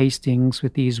of tastings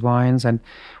with these wines. And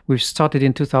we've started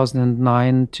in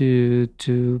 2009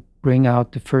 to bring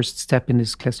out the first step in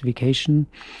this classification.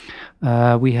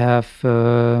 We have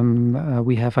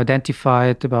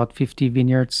identified about 50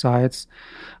 vineyard sites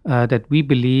that we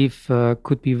believe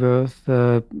could be worth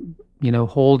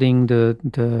holding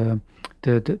the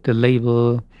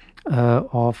label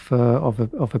of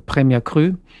a Premier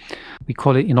Cru. We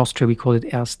call it in Austria. We call it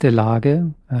Erste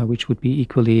Lage, which would be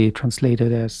equally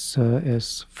translated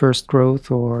as first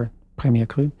growth or Premier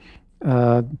Cru.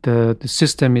 The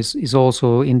system is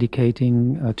also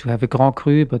indicating to have a Grand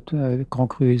Cru, but Grand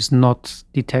Cru is not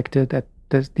detected at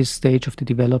this stage of the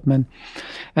development.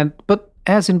 But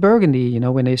as in Burgundy,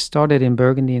 when they started in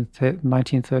Burgundy in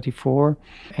 1934,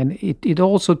 and it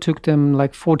also took them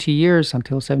like 40 years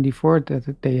until 74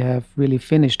 that they have really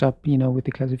finished up, with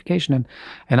the classification.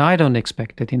 And I don't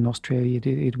expect that in Austria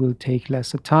it will take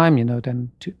less time,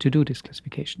 than to do this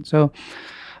classification. So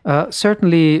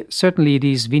certainly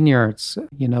these vineyards,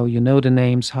 you know the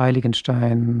names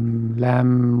Heiligenstein,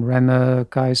 Lamm, Renner,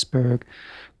 Geisberg,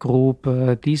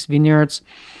 Grub, these vineyards.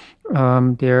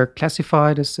 They're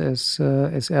classified as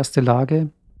Erste Lage.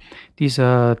 These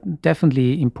are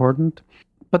definitely important,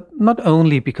 but not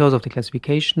only because of the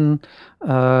classification.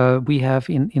 We have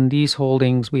in these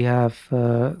holdings, we have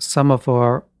some of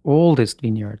our oldest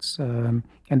vineyards. And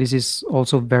this is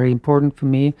also very important for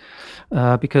me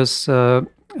because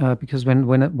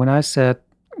when I said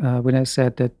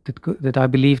that I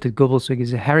believe that Gobelsweg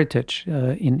is a heritage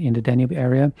in the Danube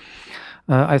area.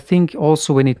 I think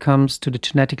also when it comes to the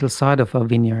genetical side of our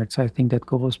vineyards, I think that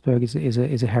Gobelsberg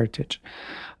is a heritage.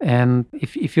 And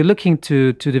if you're looking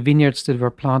to the vineyards that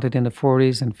were planted in the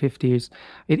 40s and 50s,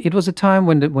 it was a time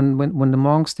when the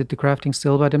monks did the crafting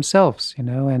still by themselves,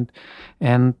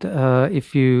 and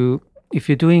if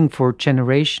you're doing for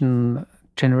generations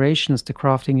the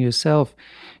crafting yourself,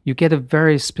 you get a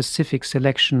very specific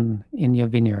selection in your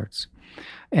vineyards.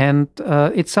 And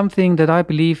it's something that I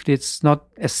believe it's not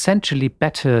essentially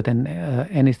better than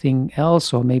anything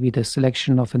else, or maybe the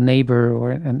selection of a neighbor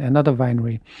or another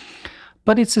winery.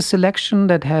 But it's a selection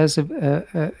that has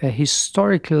a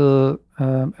historical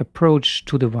approach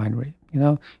to the winery.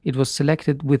 It was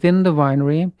selected within the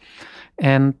winery.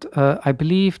 And I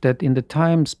believe that in the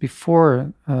times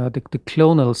before the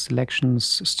clonal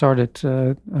selections started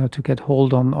to get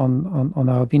hold on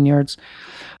our vineyards,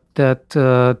 that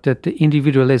the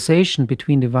individualization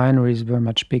between the wineries were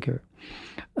much bigger.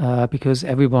 Because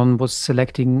everyone was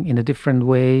selecting in a different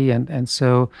way, and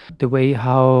so the way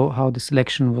how the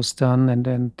selection was done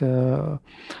and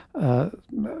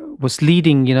was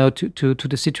leading, to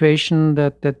the situation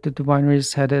that the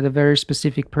wineries had a very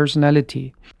specific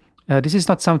personality. This is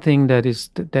not something that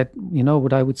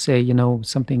what I would say,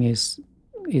 something is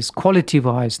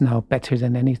quality-wise now better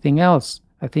than anything else.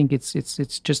 I think it's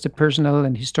just a personal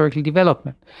and historical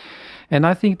development. And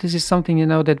I think this is something,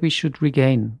 that we should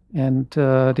regain. And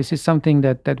this is something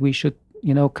that we should,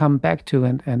 come back to.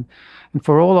 And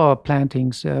for all our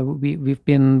plantings, we've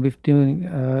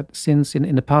doing since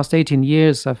in the past 18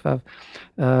 years.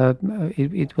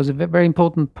 It was a very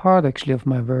important part actually of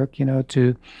my work,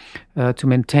 to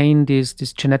maintain this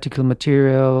genetical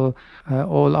material.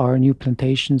 All our new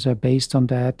plantations are based on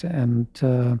that, and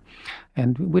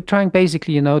we're trying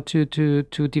basically,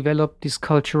 to develop this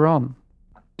culture on.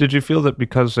 Did you feel that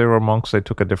because they were monks, they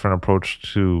took a different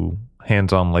approach to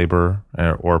hands-on labor,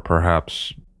 or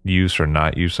perhaps use or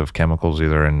not use of chemicals,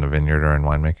 either in the vineyard or in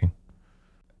winemaking?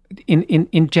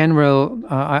 In general,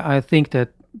 I think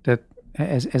that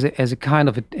as a kind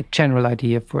of a general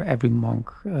idea for every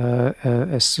monk,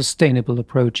 a sustainable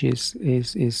approach is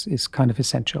kind of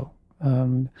essential.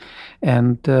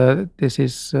 This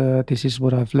is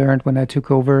what I've learned when I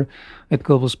took over at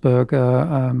Gobelsberg.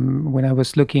 When I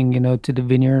was looking, to the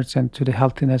vineyards and to the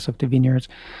healthiness of the vineyards.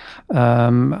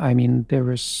 There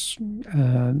was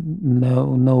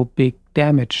no big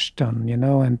damage done,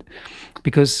 and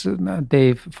because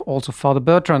they've also, Father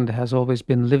Bertrand has always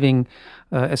been living,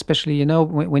 especially,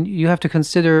 when you have to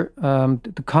consider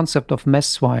the concept of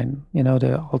mess wine,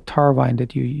 the altar wine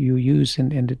that you use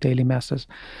in the daily masses.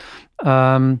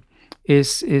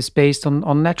 Is based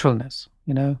on naturalness.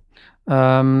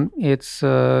 It's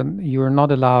you're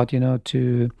not allowed,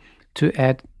 to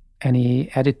add any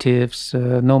additives,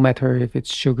 no matter if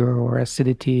it's sugar or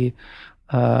acidity,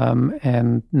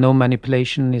 and no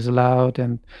manipulation is allowed,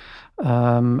 and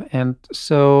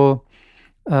so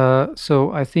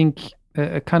I think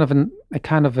a kind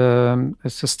of a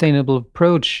sustainable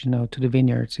approach, to the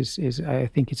vineyards is I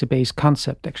think it's a base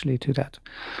concept actually to that.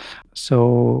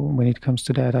 So when it comes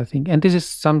to that, I think, and this is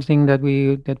something that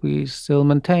we still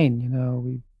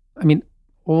maintain.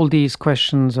 All these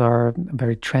questions are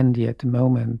very trendy at the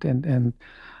moment, and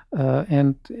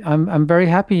I'm very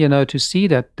happy, to see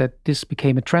that this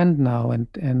became a trend now, and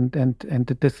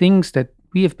that the things that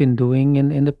we have been doing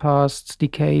in the past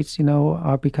decades,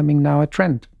 are becoming now a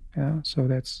trend. So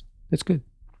that's good.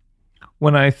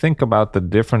 When I think about the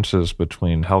differences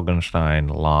between Helgenstein,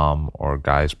 Lahm, or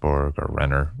Geisborg, or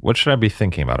Renner, what should I be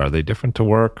thinking about? Are they different to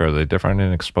work? Are they different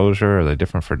in exposure? Are they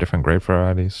different for different grape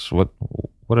varieties? What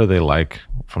are they like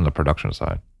from the production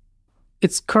side?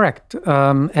 It's correct.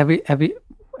 Every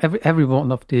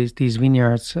one of these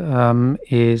vineyards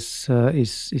is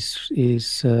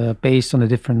based on a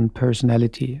different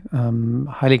personality.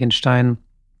 Heiligenstein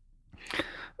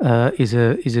is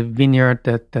a vineyard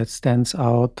that stands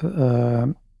out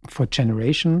for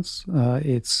generations.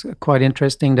 It's quite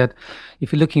interesting that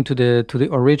if you're looking to the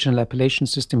original appellation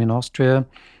system in Austria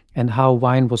and how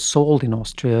wine was sold in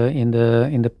Austria in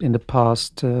the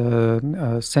past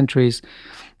centuries,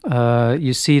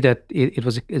 you see that it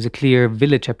was a clear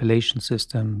village appellation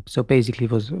system. So basically,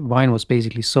 wine was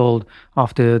basically sold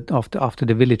after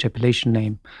the village appellation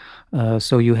name.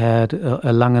 So you had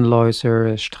a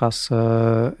Langenläuser, a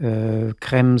Strasser, a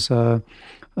Kremser,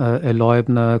 a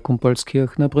Leubner,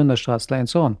 Kumpolskirchner, Brünnerstrassler, and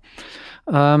so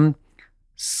on.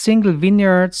 single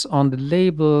vineyards on the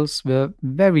labels were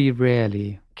very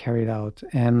rarely carried out,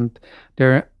 and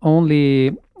there are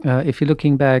only, if you're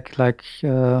looking back like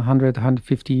 100,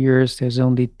 150 years, there's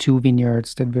only 2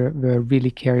 vineyards that were really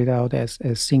carried out as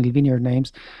single vineyard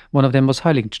names. One of them was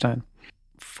Heiligenstein.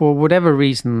 For whatever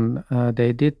reason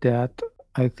they did that,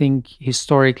 I think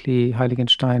historically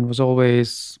Heiligenstein was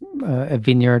always a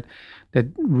vineyard that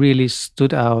really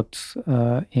stood out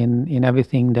in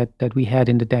everything that we had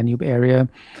in the Danube area.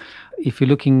 If you're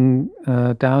looking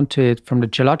down to it from the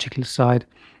geological side,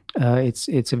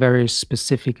 it's a very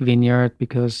specific vineyard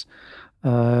because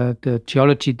the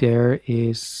geology there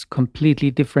is completely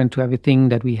different to everything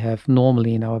that we have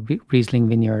normally in our Riesling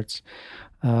vineyards.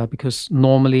 Because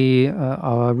normally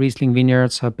our Riesling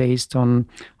vineyards are based on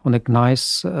a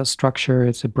gneiss structure.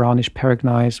 It's a brownish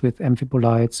paragneiss with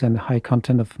amphibolites and high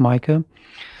content of mica.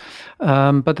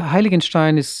 But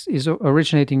Heiligenstein is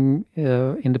originating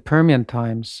in the Permian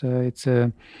times. It's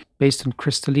based on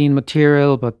crystalline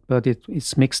material, but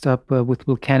it's mixed up with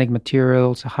volcanic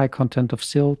materials, a high content of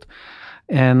silt.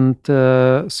 And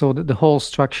so the whole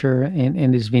structure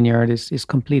in this vineyard is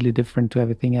completely different to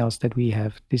everything else that we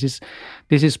have. This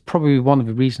is probably one of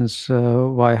the reasons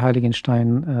why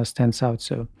Heiligenstein stands out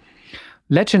so.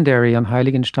 Legendary on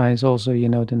Heiligenstein is also,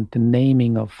 the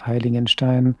naming of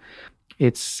Heiligenstein.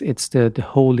 It's the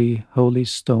holy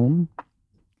stone.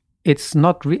 It's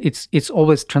not. It's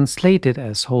always translated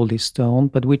as holy stone,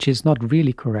 but which is not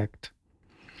really correct.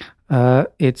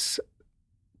 It's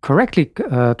correctly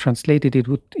translated,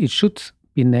 it should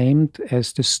be named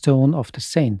as the Stone of the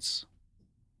Saints,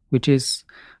 which is,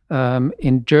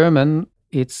 in German,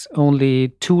 it's only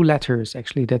 2 letters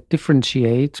actually that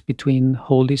differentiate between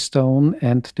Holy Stone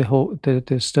and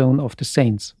the Stone of the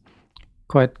Saints.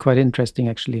 Quite interesting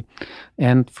actually.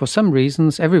 And for some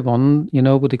reasons, everyone,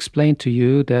 would explain to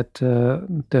you that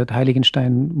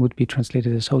Heiligenstein would be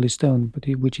translated as Holy Stone,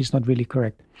 which is not really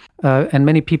correct. And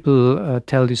many people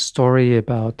tell this story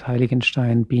about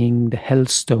Heiligenstein being the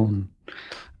Hellstone,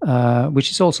 which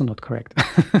is also not correct.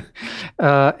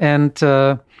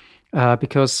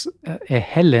 Because a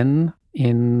Helen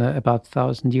in about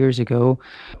 1,000 years ago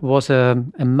was a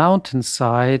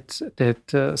mountainside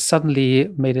that suddenly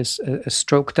made a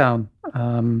stroke down.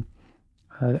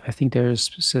 I think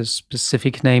there's a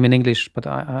specific name in English, but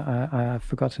I've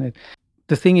forgotten it.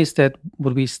 The thing is that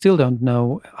what we still don't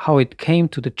know how it came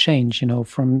to the change,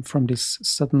 from this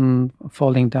sudden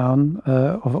falling down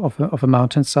of a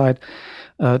mountainside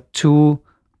to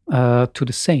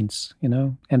the saints,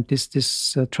 and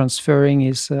this transferring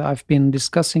is. I've been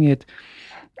discussing it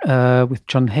with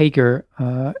John Hager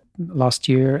last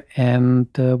year, and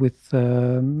with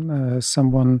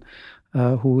someone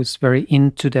who is very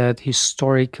into that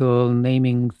historical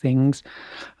naming things,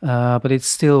 but it's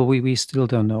still we still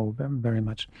don't know very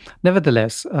much.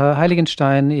 Nevertheless,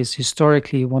 Heiligenstein is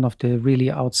historically one of the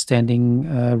really outstanding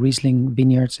Riesling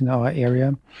vineyards in our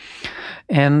area.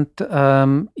 And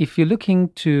if you're looking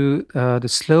to the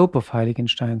slope of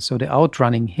Heiligenstein, so the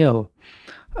outrunning hill,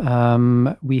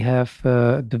 we have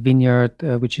the vineyard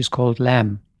which is called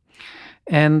Lamb.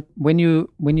 And when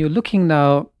you're looking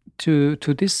now to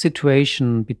this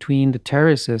situation between the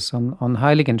terraces on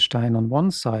Heiligenstein on one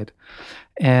side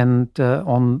and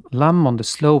on Lamm on the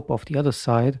slope of the other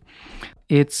side,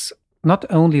 it's not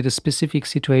only the specific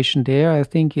situation there, I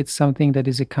think it's something that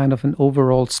is a kind of an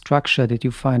overall structure that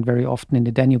you find very often in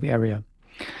the Danube area.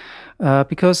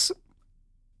 Because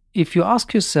if you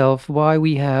ask yourself why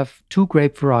we have 2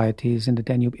 grape varieties in the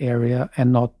Danube area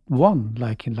and not one,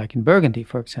 like in Burgundy,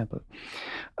 for example,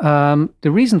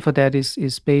 the reason for that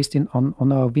is based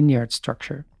on our vineyard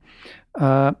structure.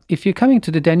 If you're coming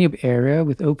to the Danube area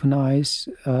with open eyes,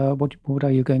 what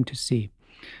are you going to see?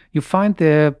 You find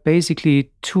there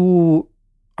basically 2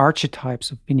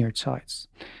 archetypes of vineyard sites.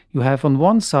 You have on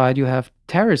one side, you have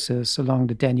terraces along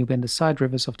the Danube and the side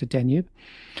rivers of the Danube,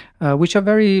 which are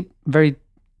very, very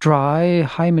dry,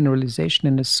 high mineralization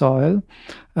in the soil,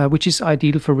 which is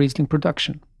ideal for Riesling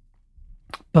production.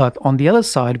 But on the other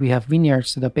side, we have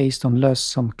vineyards that are based on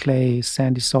loess, on clay,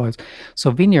 sandy soils.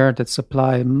 So vineyards that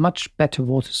supply much better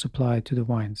water supply to the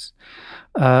wines.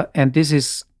 And this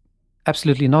is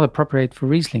absolutely not appropriate for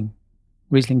Riesling.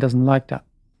 Riesling doesn't like that.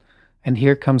 And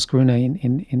here comes Gruner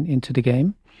into the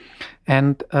game.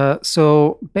 And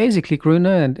so basically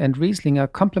Gruner and Riesling are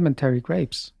complementary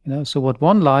grapes. So what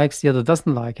one likes, the other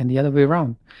doesn't like, and the other way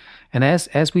around. And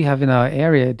as we have in our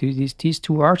area these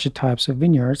 2 archetypes of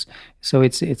vineyards, so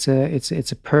it's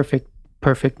a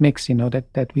perfect mix,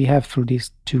 that we have through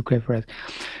these 2 grape varieties.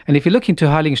 And if you look into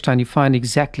Heiligenstein, you find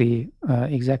exactly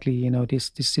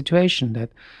this situation that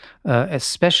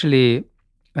especially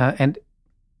and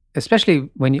especially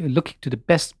when you look to the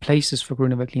best places for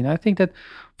Gruner Veltliner, I think that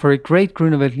for a great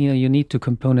Gruner Veltliner, you need two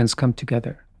components come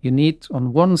together. You need,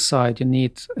 on one side, you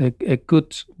need a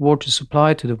good water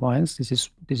supply to the vines. This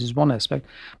is one aspect.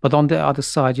 But on the other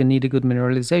side, you need a good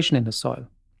mineralization in the soil.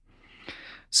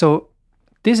 So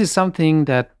this is something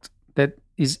that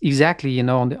is exactly,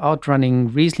 on the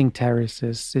outrunning Riesling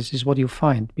terraces. This is what you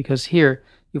find, because here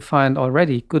you find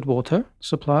already good water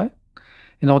supply.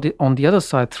 And on the other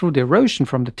side, through the erosion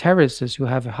from the terraces, you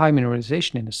have a high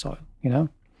mineralization in the soil,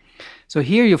 So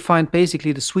here you find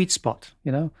basically the sweet spot,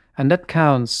 and that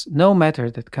counts, no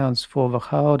matter, that counts for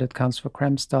Wachau, that counts for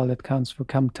Kremstal, that counts for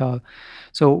Kammtal.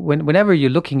 So whenever you're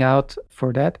looking out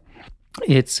for that,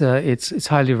 it's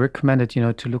highly recommended,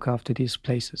 to look after these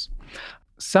places.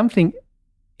 Something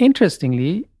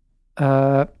interestingly,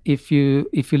 if you're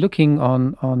looking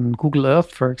on Google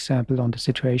Earth, for example, on the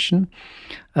situation,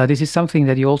 this is something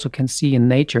that you also can see in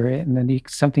nature, and then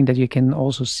something that you can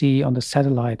also see on the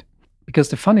satellite. Because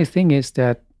the funny thing is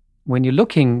that when you're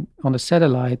looking on the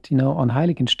satellite, on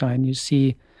Heiligenstein, you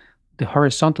see the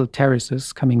horizontal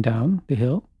terraces coming down the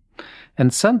hill,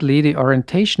 and suddenly the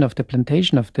orientation of the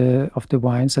plantation of the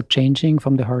vines are changing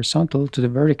from the horizontal to the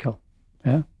vertical.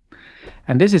 Yeah.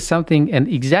 And this is something, and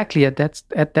exactly at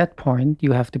that point,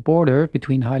 you have the border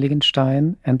between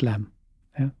Heiligenstein and Lemm.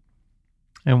 Yeah.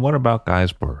 And what about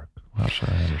Geisberg? How should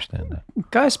I understand that?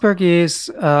 Geisberg is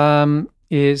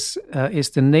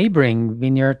the neighboring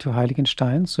vineyard to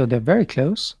Heiligenstein, so they're very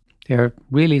close. They're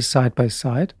really side by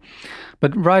side,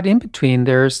 but right in between,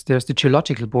 there's the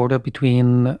geological border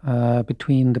between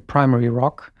the primary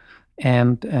rock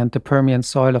and the Permian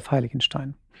soil of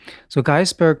Heiligenstein. So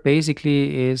Geisberg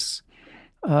basically is.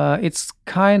 It's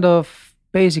kind of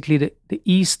basically the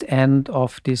east end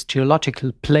of this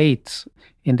geological plate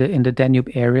in the Danube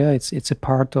area. It's a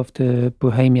part of the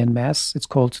Bohemian Mass. It's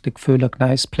called the Gföhler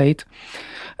Gneiss plate,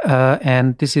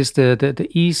 and this is the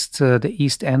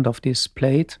east end of this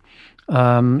plate.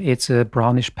 It's a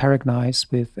brownish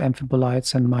paragneiss with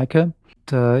amphibolites and mica.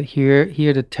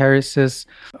 Here the terraces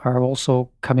are also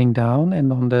coming down,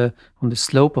 and on the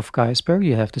slope of Geisberg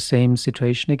you have the same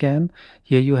situation again.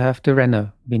 Here you have the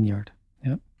Renner vineyard,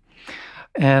 yeah,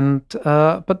 and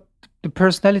but the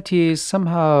personality is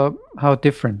somehow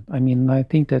different. I mean, I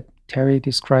think that Terry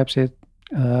describes it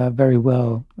very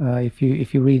well. If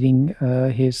you're reading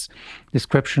his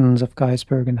descriptions of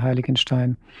Geisberg and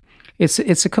Heiligenstein.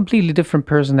 It's a completely different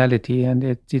personality, and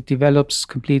it develops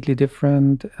completely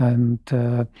different. And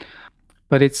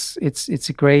but it's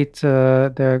a great.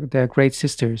 They're great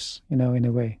sisters, in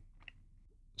a way.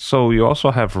 So you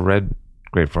also have red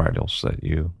grape varietals that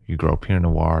you grow: Pinot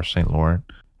Noir, Saint Laurent,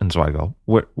 and Zweigelt.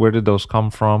 Where did those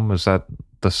come from? Is that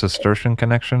the Cistercian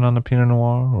connection on the Pinot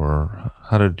Noir, or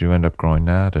how did you end up growing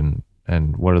that? And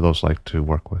what are those like to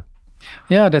work with?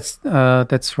 Yeah, that's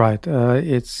right.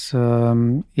 It's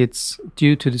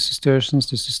due to the Cistercians.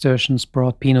 The Cistercians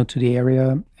brought Pinot to the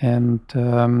area, and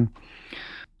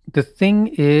the thing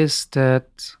is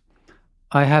that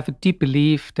I have a deep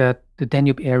belief that the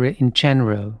Danube area in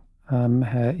general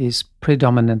is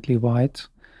predominantly white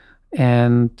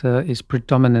and is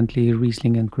predominantly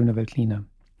Riesling and Grüner Veltliner.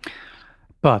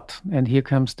 But, and here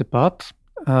comes the but,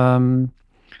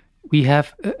 we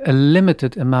have a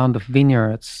limited amount of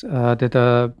vineyards that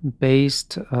are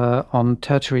based on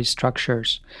tertiary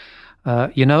structures.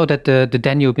 You know that the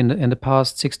Danube in the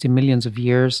past 60 millions of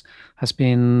years has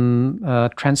been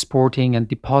transporting and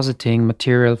depositing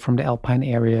material from the alpine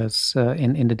areas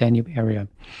in the Danube area.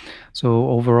 So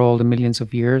overall, the millions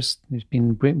of years, it's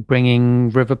been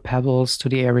bringing river pebbles to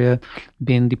the area,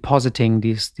 been depositing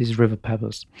these river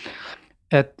pebbles.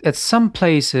 At some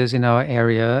places in our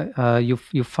area,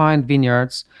 you find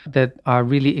vineyards that are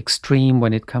really extreme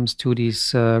when it comes to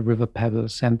these river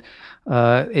pebbles, and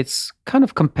it's kind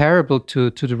of comparable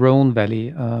to the Rhone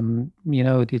Valley.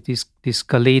 This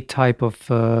galette type of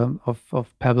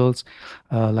pebbles,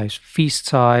 like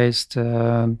feast-sized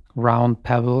round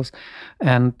pebbles,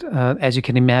 and as you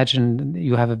can imagine,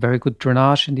 you have a very good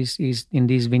drainage in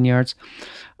these vineyards,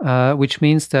 which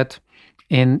means that.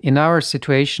 In our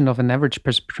situation of an average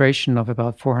precipitation of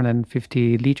about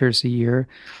 450 liters a year,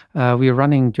 we are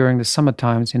running during the summer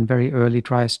times in very early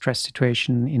dry stress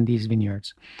situation in these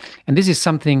vineyards, and this is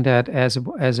something that as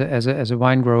a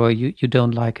wine grower you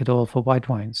don't like at all for white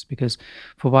wines, because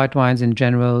for white wines in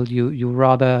general you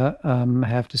rather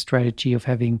have the strategy of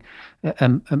having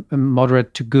a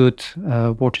moderate to good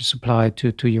water supply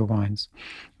to your wines,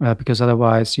 because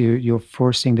otherwise you're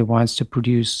forcing the wines to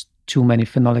produce too many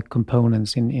phenolic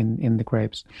components in the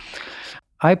grapes.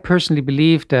 I personally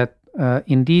believe that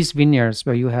in these vineyards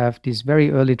where you have these very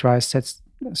early dry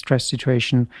stress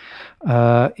situation,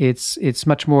 it's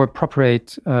much more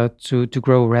appropriate to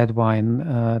grow red wine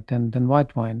than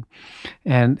white wine,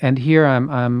 and here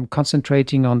I'm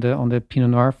concentrating on the Pinot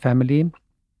Noir family.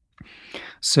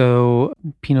 So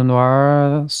Pinot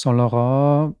Noir, Saint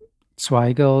Laurent,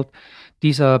 Zweigelt,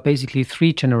 these are basically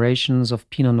 3 generations of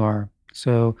Pinot Noir.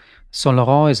 So Saint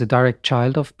Laurent is a direct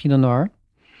child of Pinot Noir.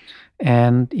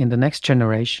 And in the next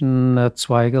generation,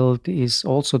 Zweigelt is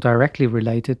also directly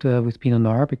related with Pinot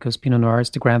Noir, because Pinot Noir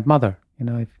is the grandmother, if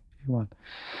you want.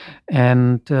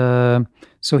 And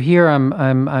so here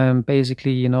I'm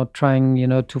basically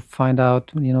trying to find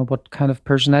out what kind of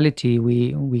personality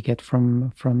we get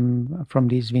from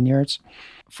these vineyards.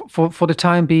 For the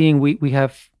time being, we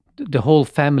have the whole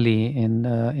family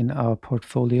in our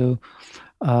portfolio.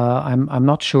 I'm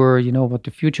not sure what the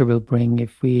future will bring,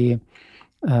 if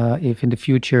in the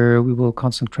future we will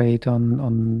concentrate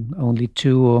on only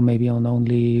 2 or maybe on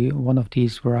only one of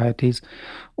these varieties,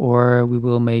 or we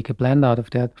will make a blend out of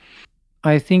that.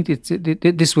 I think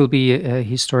this will be a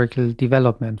historical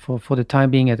development. For the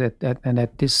time being,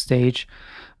 at this stage,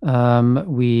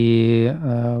 we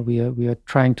are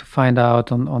trying to find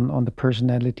out on the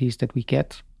personalities that we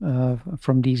get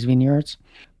from these vineyards.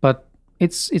 But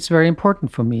it's very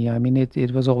important for me. I mean,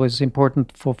 it was always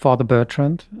important for Father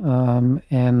Bertrand,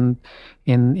 and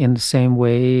in the same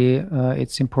way,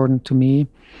 it's important to me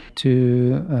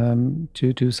to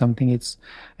do something.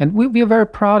 And we are very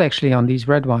proud actually on these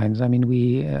red wines. I mean,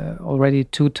 we already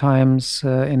 2 times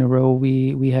in a row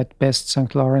we had best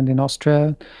St. Laurent in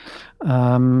Austria.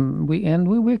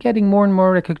 We're getting more and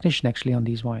more recognition actually on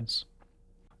these wines.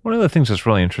 One of the things that's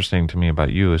really interesting to me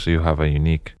about you is that you have a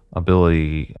unique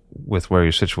ability with where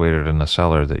you're situated in the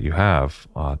cellar that you have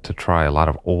to try a lot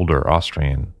of older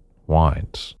Austrian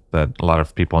wines that a lot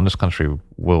of people in this country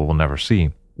will never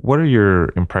see. What are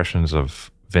your impressions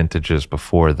of vintages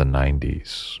before the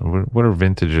 90s? What are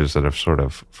vintages that have sort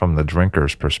of, from the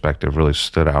drinker's perspective, really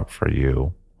stood out for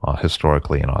you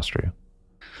historically in Austria?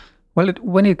 Well,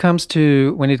 when it comes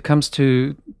to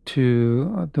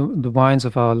the wines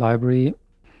of our library,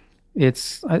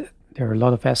 there are a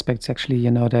lot of aspects actually,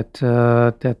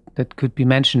 that could be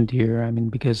mentioned here. I mean,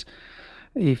 because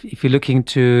if you're looking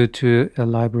to a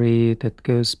library that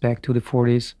goes back to the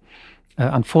 40s,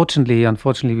 unfortunately,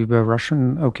 we were a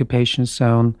Russian occupation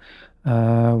zone,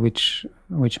 which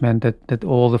meant that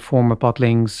all the former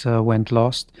bottlings went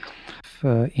lost.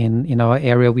 In our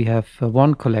area, we have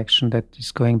one collection that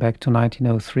is going back to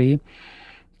 1903.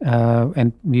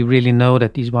 And we really know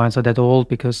that these wines are that old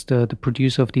because the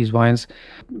producer of these wines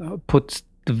puts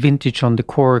the vintage on the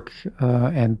cork,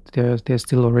 and they're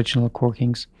still original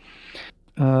corkings.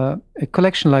 A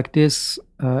collection like this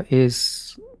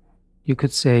is, you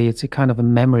could say, it's a kind of a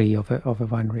memory of a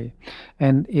winery,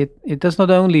 and it does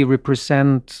not only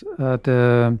represent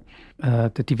the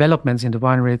developments in the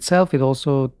winery itself. It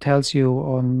also tells you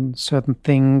on certain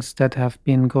things that have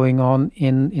been going on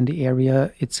in the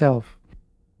area itself.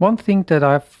 One thing that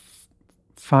I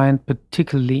find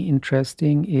particularly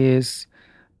interesting is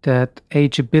that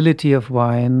ageability of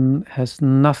wine has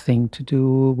nothing to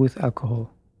do with alcohol.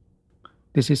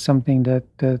 This is something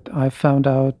that I found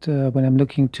out when I'm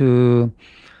looking to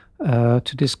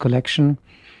this collection.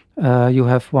 You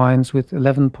have wines with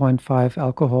 11.5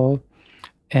 alcohol,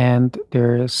 and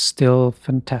they're still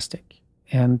fantastic.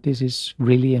 And this is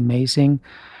really amazing.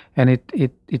 And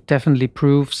it definitely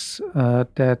proves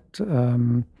that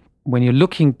when you're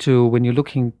looking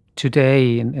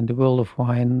today in the world of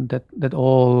wine, that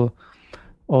all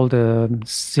the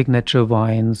signature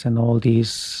wines and all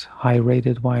these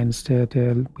high-rated wines,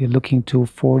 we're looking to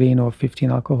 14 or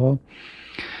 15 alcohol.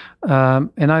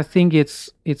 And I think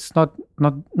it's not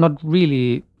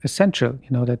really essential,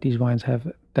 that these wines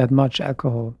have that much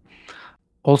alcohol.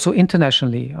 Also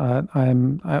internationally,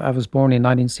 I was born in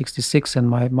 1966, and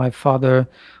my father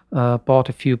bought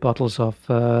a few bottles of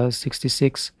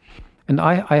 66, and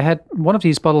I had one of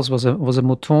these bottles was a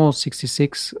Mouton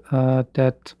 66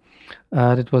 that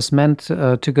was meant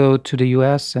to go to the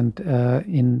US,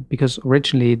 and because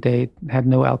originally they had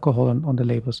no alcohol on the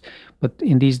labels, but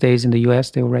in these days in the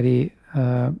US they already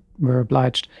were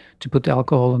obliged to put the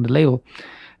alcohol on the label,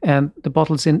 and the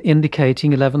bottle's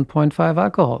indicating 11.5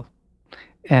 alcohol.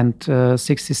 And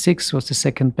 66 was the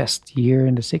second best year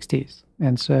in the 60s.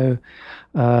 And so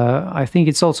I think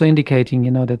it's also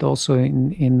indicating, that also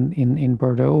in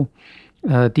Bordeaux,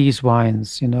 these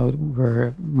wines,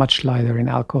 were much lighter in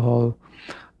alcohol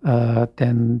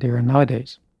than they are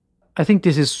nowadays. I think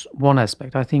this is one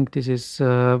aspect. I think this is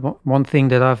one thing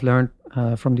that I've learned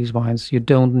from these wines. You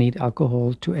don't need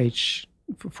alcohol to age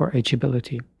for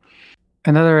ageability.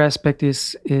 Another aspect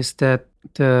is that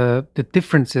the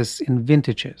differences in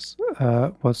vintages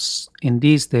was in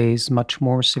these days much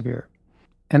more severe.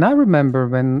 And I remember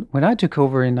when I took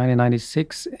over in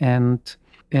 1996, and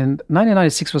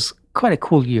 1996 was quite a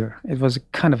cool year. It was a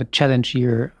kind of a challenge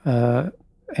year,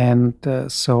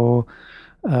 so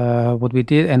what we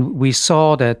did, and we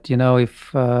saw that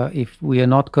if we are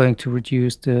not going to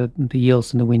reduce the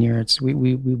yields in the vineyards,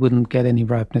 we wouldn't get any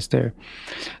ripeness there.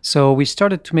 So we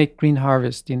started to make green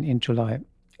harvest in July,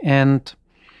 and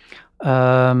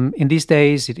in these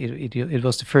days it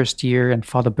was the first year, and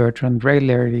Father Bertrand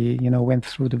regularly went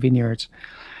through the vineyards,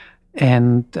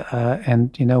 and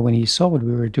when he saw what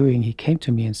we were doing, he came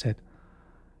to me and said,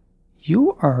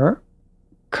 "You are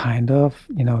kind of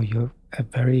you're a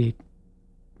very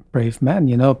brave man,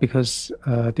 because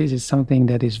this is something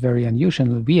that is very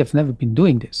unusual. We have never been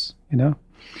doing this,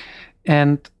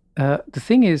 And the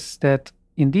thing is that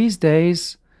in these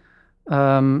days,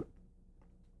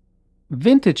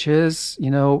 vintages,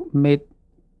 made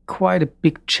quite a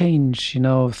big change,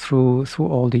 through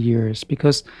all the years,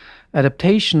 because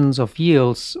adaptations of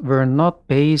yields were not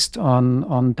based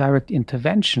on direct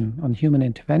intervention, on human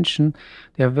intervention.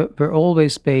 They were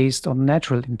always based on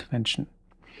natural intervention.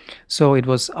 So it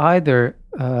was either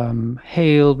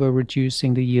hail were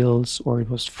reducing the yields, or it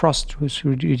was frost who was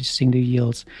reducing the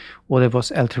yields, or there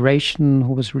was alteration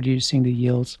who was reducing the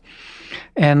yields.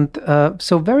 And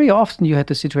so very often you had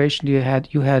the situation you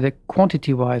had a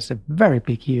quantity-wise a very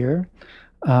big year,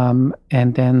 and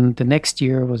then the next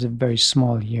year was a very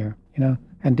small year,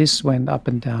 and this went up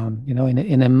and down,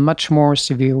 in a much more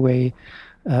severe way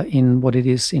in what it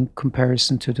is in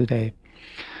comparison to today.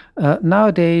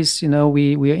 Nowadays,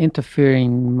 we are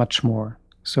interfering much more.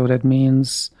 So that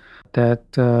means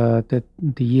that the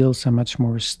yields are much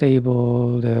more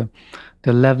stable.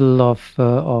 The level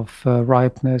of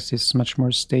ripeness is much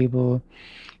more stable,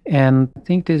 and I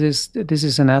think this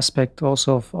is an aspect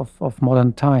also of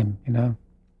modern time.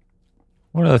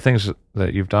 One of the things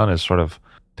that you've done is sort of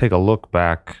take a look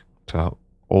back to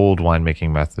old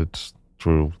winemaking methods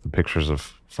through the pictures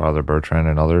of Father Bertrand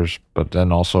and others, but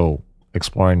then also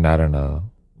exploring that in a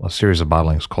series of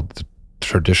bottlings called the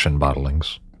tradition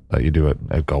bottlings that you do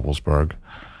at Gobelsberg.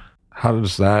 How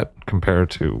does that compare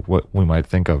to what we might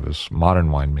think of as modern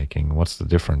winemaking? What's the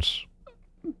difference?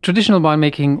 Traditional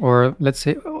winemaking, or let's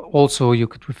say also you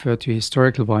could refer to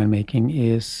historical winemaking,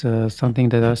 is something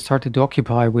that I started to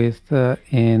occupy with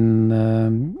in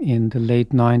the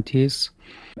late 90s.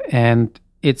 And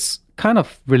it's kind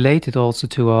of related also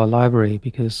to our library,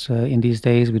 because in these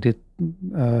days we did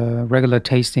regular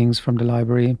tastings from the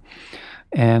library,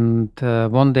 and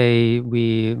one day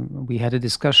we had a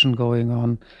discussion going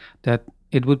on that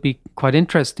it would be quite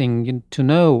interesting to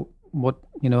know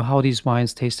how these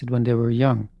wines tasted when they were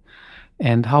young,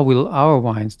 and how will our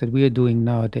wines that we are doing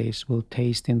nowadays will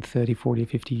taste in 30, 40,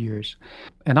 50 years.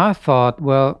 And I thought,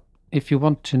 well, if you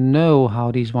want to know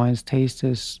how these wines taste,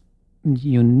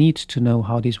 you need to know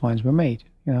how these wines were made,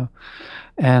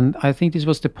 And I think this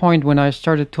was the point when I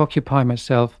started to occupy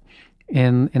myself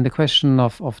in the question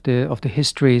of the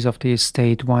histories of the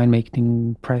estate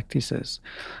winemaking practices.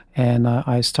 And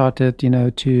I started,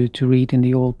 to read in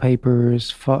the old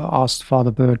papers, asked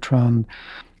Father Bertrand,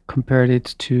 compared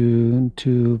it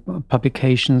to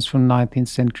publications from 19th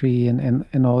century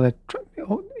and all that,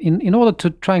 in order to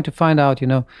trying to find out,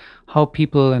 how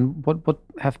people and what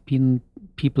have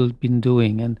people been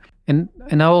doing. And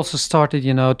I also started,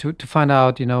 to find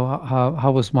out,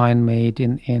 how was wine made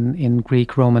in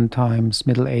Greek, Roman times,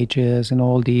 Middle Ages, and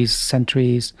all these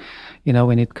centuries,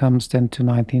 when it comes then to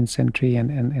 19th century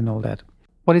and all that.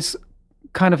 What is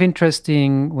kind of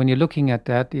interesting when you're looking at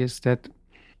that is that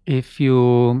if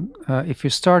you're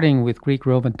starting with Greek,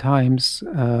 Roman times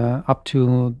up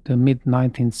to the mid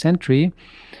 19th century,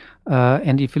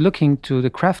 and if you're looking to the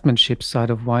craftsmanship side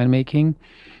of winemaking,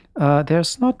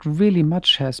 there's not really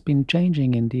much has been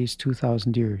changing in these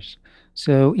 2,000 years.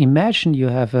 So imagine you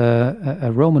have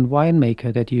a Roman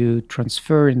winemaker that you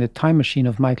transfer in the time machine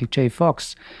of Michael J.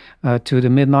 Fox to the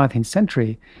mid-19th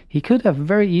century. He could have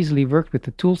very easily worked with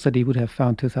the tools that he would have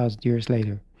found 2,000 years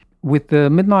later. With the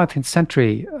mid-19th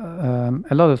century,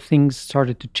 a lot of things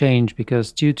started to change,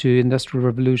 because due to Industrial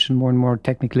Revolution, more and more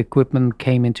technical equipment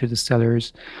came into the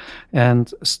cellars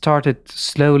and started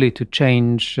slowly to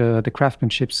change the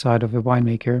craftsmanship side of a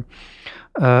winemaker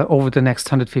over the next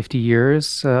 150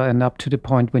 years and up to the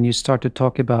point when you start to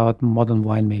talk about modern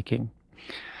winemaking.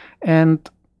 And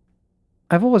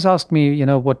I've always asked me,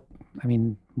 modern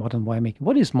winemaking.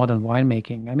 What is modern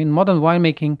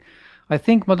winemaking? I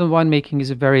think modern winemaking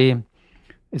is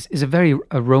a very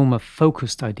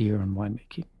aroma-focused idea on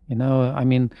winemaking.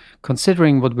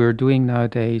 Considering what we're doing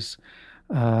nowadays,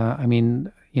 I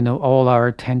mean, all our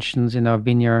attentions in our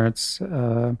vineyards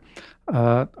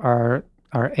are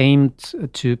aimed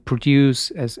to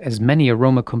produce as many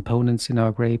aroma components in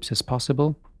our grapes as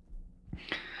possible.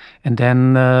 And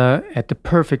then at the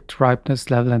perfect ripeness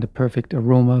level and the perfect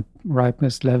aroma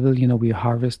ripeness level, we're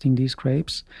harvesting these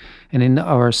grapes. And in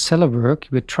our cellar work,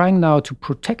 we're trying now to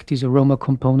protect these aroma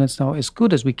components now as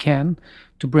good as we can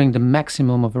to bring the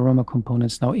maximum of aroma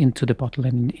components now into the bottle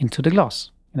and into the glass.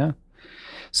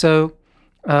 So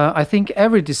I think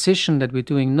every decision that we're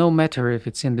doing, no matter if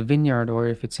it's in the vineyard or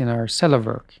if it's in our cellar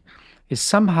work, is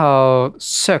somehow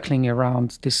circling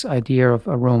around this idea of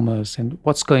aromas and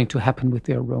what's going to happen with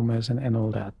the aromas and all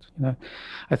that.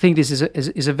 I think this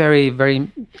is a very,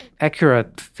 very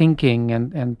accurate thinking,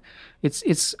 and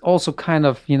it's also kind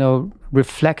of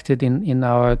reflected in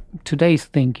our today's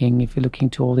thinking. If you're looking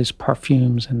to all these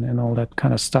perfumes and all that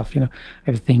kind of stuff,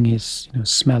 everything is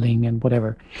smelling and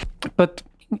whatever. But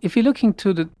if you're looking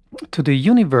to the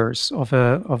universe of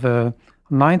a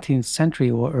 19th century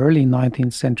or early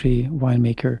 19th century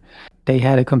winemaker, they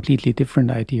had a completely different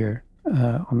idea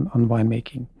on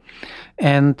winemaking.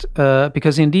 And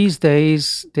because in these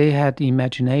days, they had the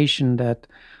imagination that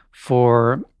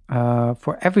for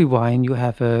every wine, you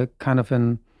have a kind of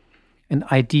an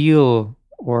ideal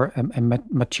or a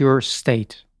mature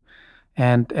state.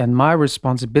 And my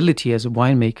responsibility as a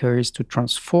winemaker is to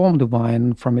transform the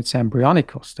wine from its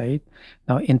embryonical state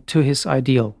now into his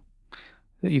ideal.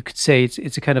 You could say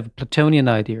it's a kind of a Platonian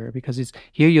idea, because it's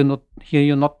here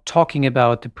you're not talking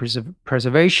about the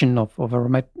preservation of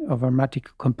aromatic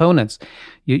components.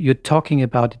 You're talking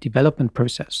about the development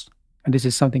process, and this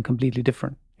is something completely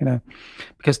different.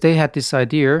 Because they had this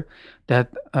idea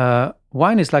that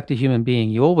wine is like the human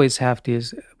being. You always have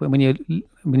this when you're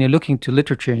looking to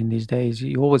literature in these days.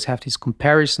 You always have this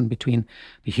comparison between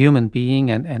the human being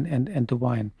and the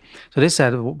wine. So they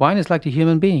said wine is like the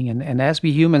human being, and as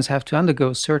we humans have to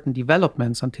undergo certain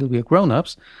developments until we are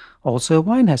grown-ups, also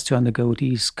wine has to undergo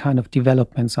these kind of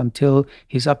developments until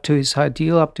he's up to his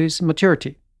ideal, up to his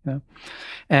maturity.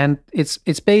 And it's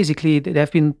basically they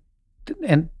have been,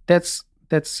 and that's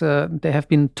they have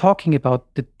been talking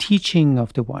about the teaching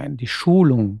of the wine, the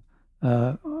Schulung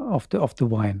of the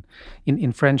wine,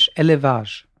 in French,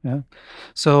 élevage.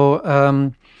 So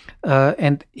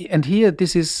and here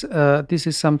this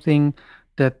is something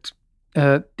that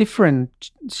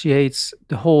differentiates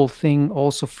the whole thing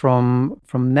also from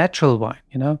natural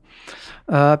wine.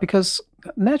 Because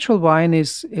natural wine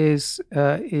is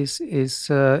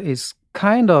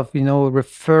kind of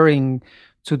referring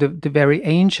to the very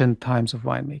ancient times of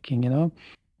winemaking.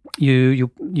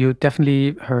 You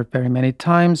definitely heard very many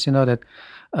times, that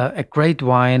a great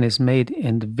wine is made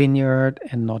in the vineyard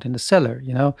and not in the cellar.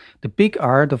 The big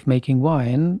art of making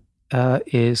wine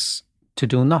is to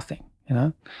do nothing.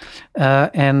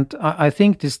 And I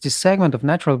think this segment of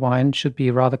natural wine should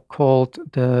be rather called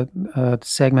the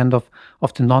segment of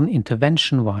the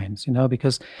non-intervention wines.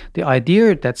 Because the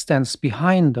idea that stands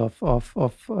behind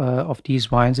of these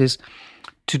wines is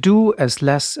to do as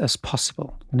less as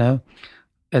possible,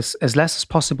 as less as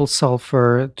possible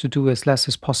sulfur, to do as less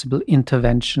as possible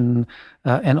intervention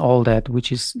and all that,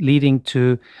 which is leading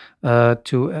to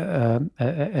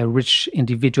a rich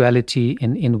individuality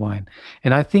in wine.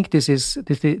 And I think this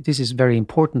is very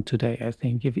important today. I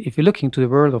think if you're looking to the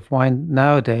world of wine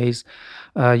nowadays,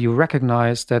 you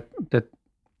recognize that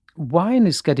wine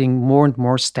is getting more and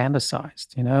more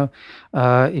standardized.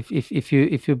 If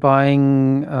you're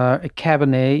buying a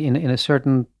Cabernet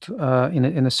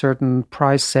in a certain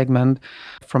price segment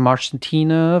from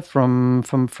Argentina, from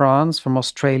France, from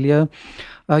Australia,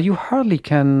 you hardly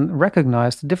can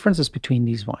recognize the differences between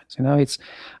these wines.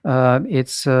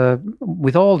 It's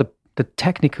with all the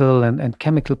technical and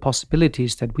chemical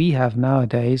possibilities that we have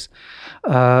nowadays,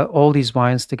 all these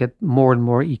wines, they get more and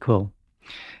more equal.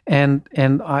 And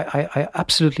I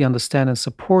absolutely understand and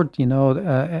support,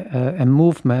 a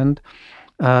movement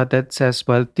that says,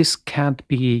 well, this can't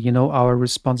be, our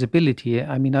responsibility.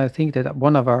 I mean, I think that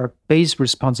one of our base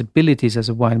responsibilities as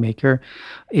a winemaker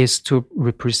is to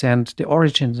represent the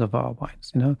origins of our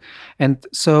wines, And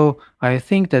so I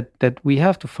think that we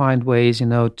have to find ways,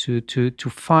 to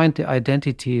find the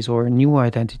identities or a new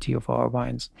identity of our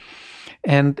wines.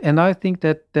 And I think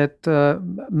that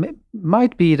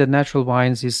might be that natural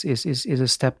wines is a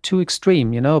step too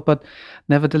extreme, but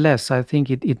nevertheless, I think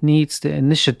it needs the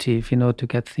initiative, to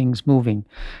get things moving.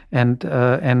 And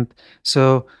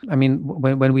so, I mean,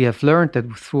 when we have learned that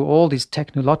through all all these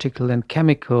technological and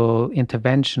chemical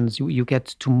interventions, you get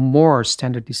to more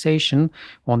standardization.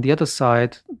 On the other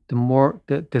side,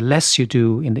 the less you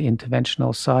do in the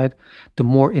interventional side, the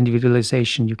more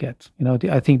individualization you get.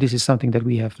 I think this is something that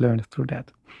we have learned through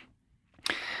that.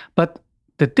 But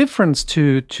the difference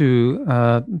to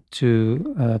the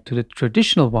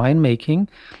traditional winemaking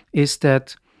is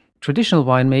that traditional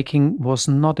winemaking was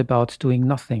not about doing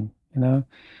nothing.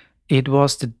 It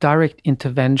was the direct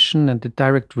intervention and the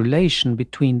direct relation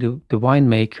between the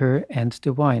winemaker and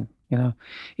the wine.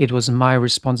 It was my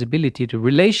responsibility. The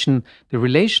relation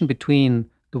between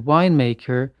the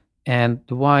winemaker and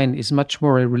the wine is much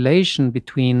more a relation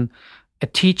between a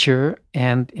teacher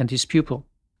and his pupil.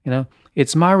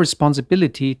 It's my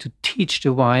responsibility to teach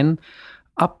the wine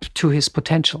up to his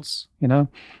potentials.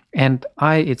 And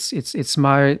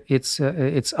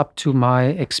it's up to my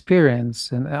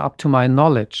experience and up to my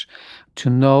knowledge to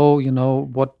know,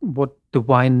 what the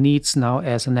wine needs now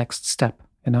as a next step,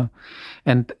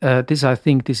 And I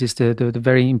think this is the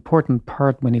very important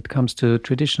part when it comes to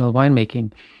traditional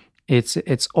winemaking.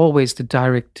 It's always the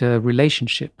direct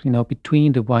relationship,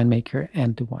 between the winemaker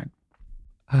and the wine.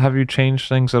 Have you changed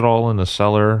things at all in the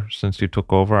cellar since you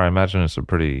took over? I imagine it's a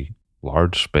pretty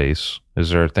large space. Is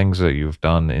there things that you've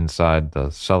done inside the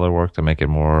cellar work to make it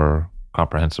more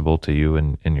comprehensible to you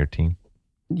and your team?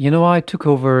 I took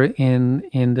over in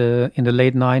the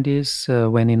late 90s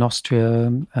when in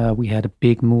Austria we had a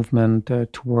big movement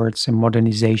towards a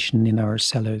modernization in our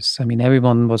cellars. I mean,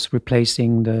 everyone was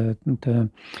replacing the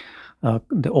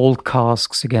old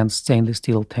casks against stainless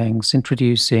steel tanks,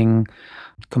 introducing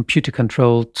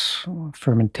computer-controlled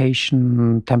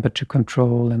fermentation, temperature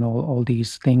control, and all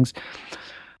these things.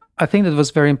 I think that was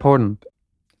very important.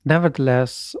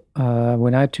 Nevertheless,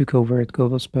 when I took over at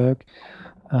Gobelsberg,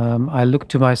 I looked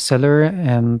to my cellar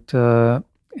and I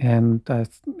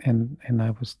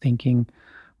was thinking,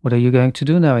 what are you going to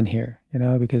do now in here?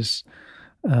 Because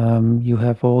you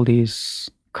have all these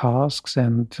casks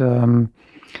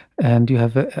and you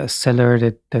have a cellar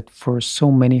that for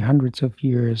so many hundreds of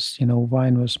years,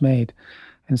 wine was made,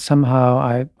 and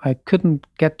somehow I couldn't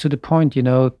get to the point,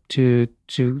 to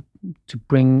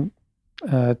bring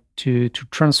to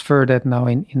transfer that now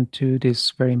into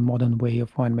this very modern way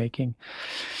of winemaking,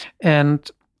 and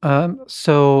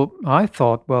so I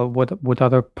thought, well, what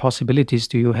other possibilities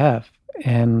do you have?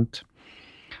 And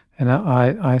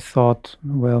I thought,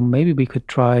 well, maybe we could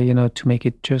try, to make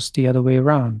it just the other way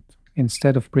around.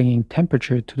 Instead of bringing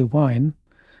temperature to the wine,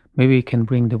 maybe we can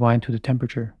bring the wine to the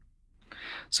temperature.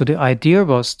 So the idea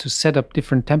was to set up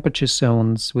different temperature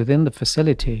zones within the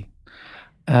facility,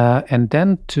 and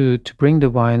then to bring the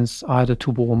wines either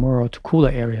to warmer or to cooler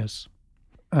areas.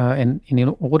 And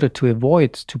in order to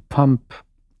avoid to pump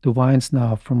the wines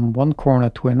now from one corner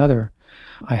to another,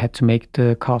 I had to make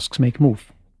the casks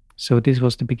move. So this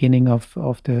was the beginning of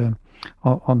the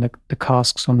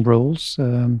casks on rolls.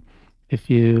 If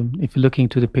you look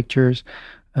into the pictures,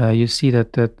 you see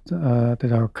that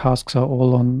our casks are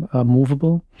all on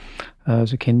movable, so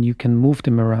you can move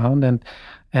them around,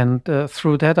 and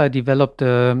through that I developed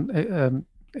a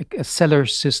cellar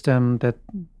system that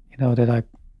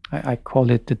I call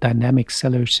it the dynamic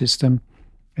cellar system.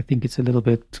 I think it's a little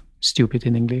bit stupid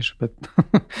in English, but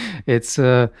it's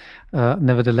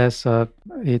nevertheless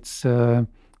it's the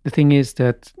thing is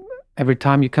that every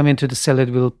time you come into the cellar, it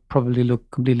will probably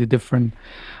look completely different,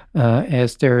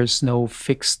 as there's no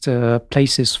fixed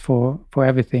places for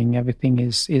everything. Everything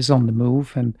is on the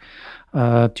move, and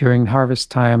during harvest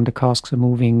time, the casks are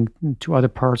moving to other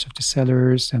parts of the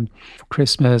cellars, and for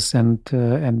Christmas and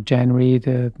January,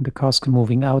 the casks are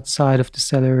moving outside of the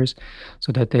cellars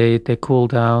so that they cool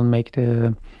down, make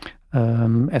the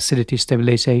acidity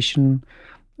stabilization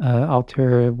out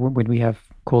there when we have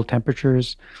cold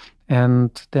temperatures.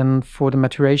 And then for the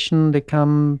maturation, they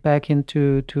come back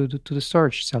into the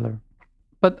storage cellar.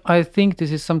 But I think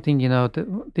this is something,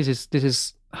 this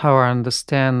is how I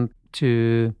understand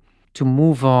to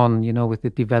move on, with the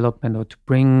development, or to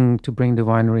bring the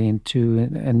winery into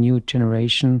a new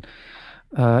generation.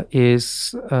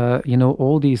 Is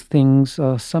all these things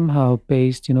are somehow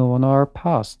based, on our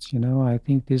past. I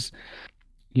think this.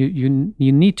 You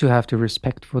need to have the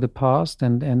respect for the past,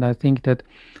 and I think that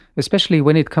especially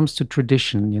when it comes to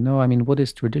tradition, what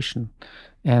is tradition?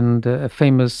 And a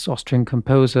famous Austrian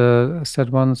composer said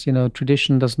once,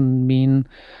 tradition doesn't mean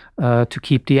to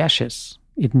keep the ashes;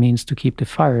 it means to keep the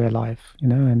fire alive.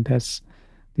 And this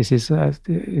is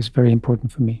very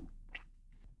important for me.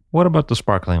 What about the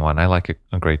sparkling wine? I like it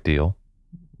a great deal.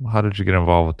 How did you get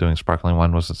involved with doing sparkling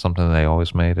wine? Was it something they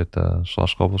always made at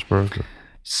Schloss Gobelsberg?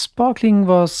 Sparkling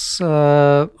was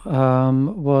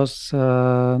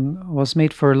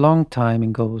made for a long time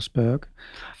in Gothenburg.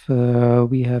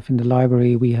 We have in the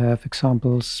library, we have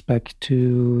examples back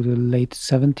to the late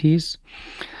 70s.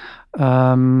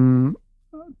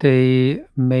 They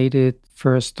made it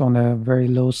first on a very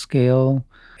low scale,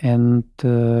 and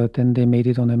then they made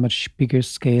it on a much bigger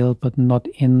scale, but not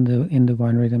in the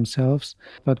winery themselves.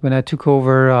 But when I took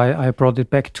over, I brought it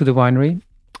back to the winery,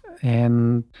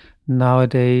 and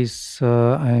nowadays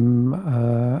I'm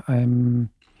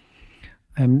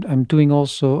doing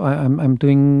also I'm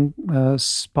doing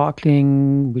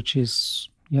sparkling, which is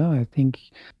I think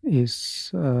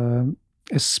is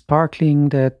a sparkling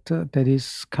that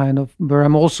is kind of where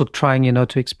I'm also trying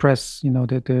to express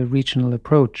the regional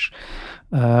approach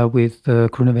with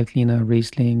Grüne Veltliner,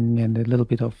 Riesling, and a little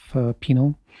bit of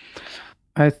Pinot.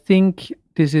 I think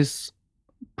this is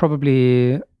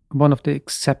probably one of the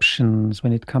exceptions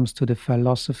when it comes to the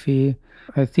philosophy.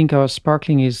 I think our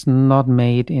sparkling is not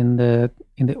made in the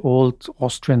old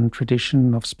Austrian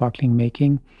tradition of sparkling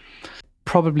making.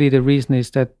 Probably the reason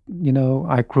is that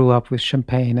I grew up with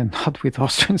champagne and not with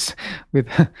Austrian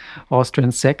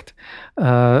sect.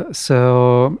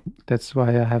 So that's why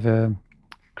I have a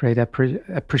great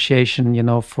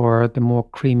appreciation, for the more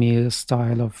creamy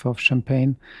style of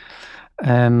champagne.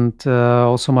 And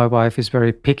also, my wife is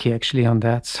very picky, actually, on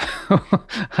that. So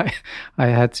I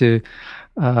had to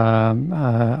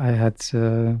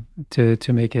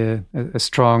make a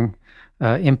strong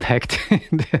impact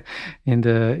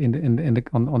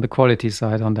on the quality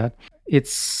side on that.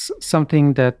 It's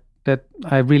something that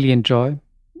I really enjoy,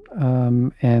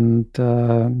 and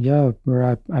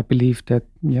where I believe that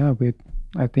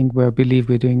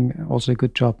we're doing also a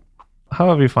good job. How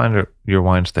have you found your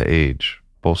wines to age,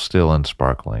 both still and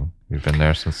sparkling? You've been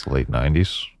there since the late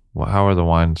 90s. How are the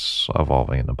wines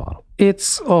evolving in the bottle?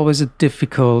 It's always a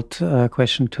difficult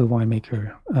question to a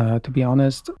winemaker, to be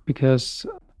honest, because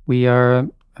we are,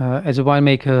 as a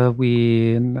winemaker,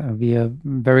 we are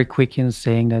very quick in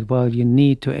saying that, well, you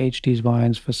need to age these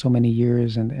wines for so many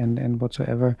years and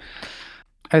whatsoever.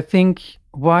 I think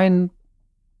wine,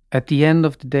 at the end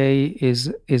of the day, is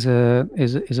a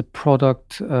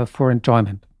product for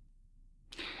enjoyment.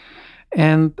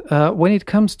 And when it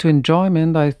comes to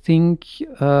enjoyment, I think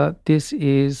this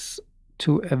is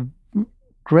to a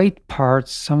great part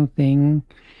something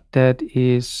that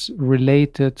is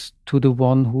related to the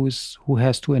one who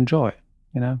has to enjoy.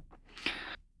 I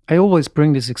always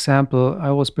bring this example.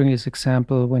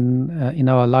 When in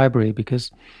our library,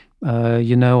 because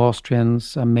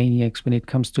Austrians are maniacs when it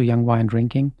comes to young wine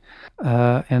drinking,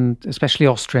 and especially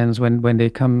Austrians when they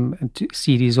come to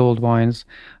see these old wines,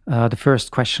 the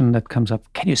first question that comes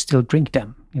up: can you still drink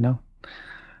them?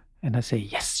 And I say,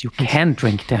 yes, you can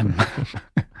drink them,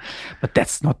 but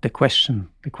that's not the question.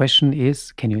 The question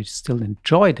is, can you still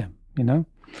enjoy them?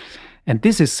 And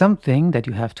this is something that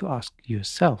you have to ask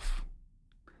yourself.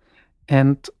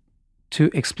 And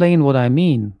to explain what I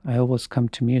mean, I always come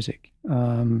to music.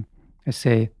 I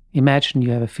say, imagine you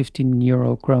have a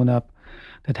 15-year-old grown-up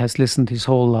that has listened his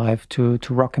whole life to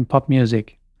rock and pop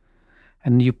music,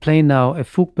 and you play now a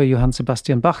Fugue by Johann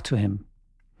Sebastian Bach to him.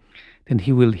 Then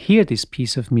he will hear this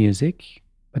piece of music,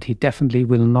 but he definitely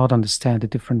will not understand the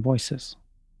different voices.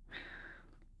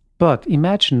 But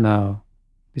imagine now,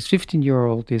 this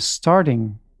 15-year-old is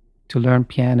starting to learn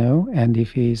piano, and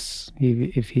if he's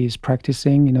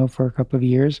practicing, for a couple of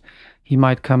years, he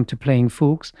might come to playing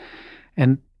fugues.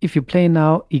 And if you play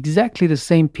now exactly the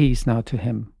same piece now to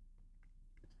him,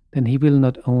 then he will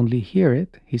not only hear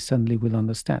it, he suddenly will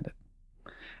understand it.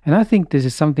 And I think this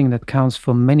is something that counts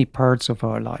for many parts of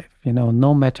our life,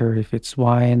 no matter if it's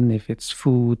wine, if it's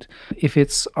food, if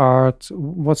it's art,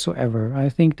 whatsoever. I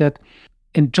think that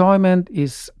enjoyment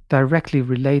is directly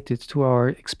related to our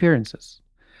experiences.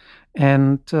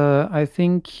 And I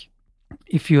think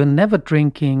if you're never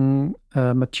drinking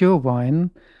mature wine,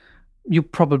 you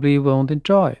probably won't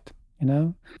enjoy it,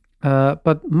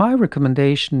 But my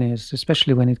recommendation is,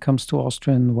 especially when it comes to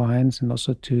Austrian wines and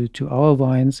also to our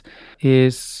wines,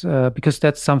 is because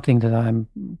that's something that I'm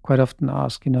quite often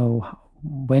asked,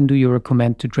 when do you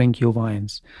recommend to drink your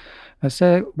wines? I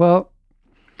say, well,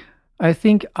 I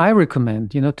think I recommend,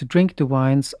 to drink the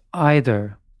wines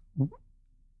either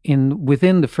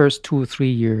within the first 2 or 3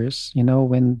 years,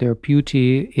 when their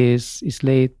beauty is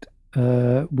laid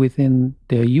within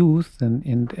their youth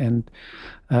and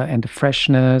the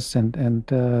freshness and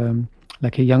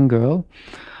like a young girl,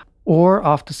 or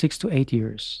after 6 to 8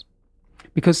 years,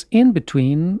 because in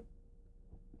between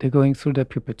they're going through their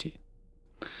puberty.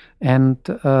 And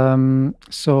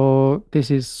so this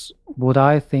is what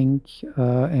I think,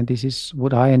 and this is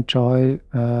what I enjoy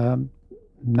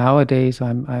nowadays.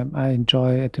 I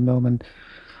enjoy at the moment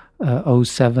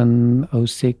 07,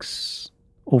 06,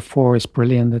 04 is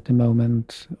brilliant at the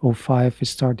moment. 05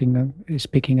 is is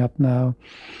picking up now.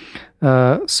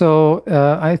 So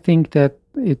I think that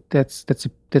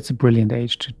that's a brilliant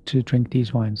age to drink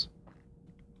these wines.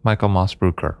 Michael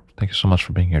Moosbrugger, thank you so much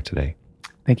for being here today.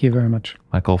 Thank you very much.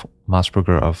 Michael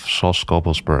Moosbrugger of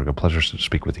Solskobelsberg, a pleasure to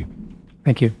speak with you.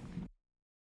 Thank you.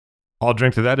 All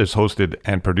Drink to That is hosted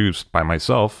and produced by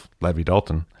myself, Levi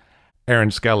Dalton. Aaron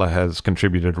Scala has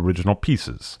contributed original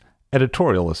pieces.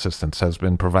 Editorial assistance has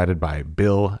been provided by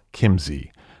Bill Kimsey.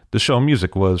 The show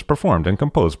music was performed and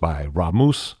composed by Rob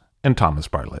Moose and Thomas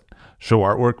Bartlett. Show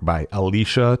artwork by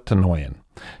Alicia Tenoyan.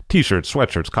 T-shirts,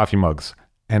 sweatshirts, coffee mugs,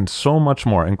 and so much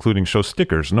more, including show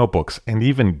stickers, notebooks, and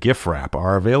even gift wrap,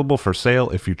 are available for sale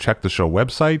if you check the show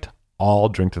website,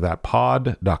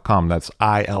 alldrinktothatpod.com. That's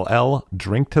ILL,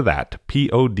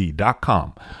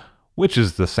 drinktothatpod.com, which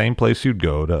is the same place you'd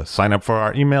go to sign up for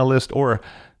our email list or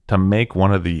to make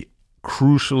one of the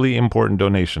crucially important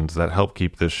donations that help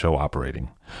keep this show operating.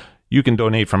 You can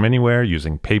donate from anywhere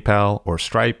using PayPal or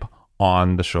Stripe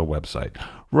on the show website.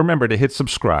 Remember to hit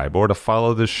subscribe or to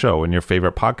follow this show in your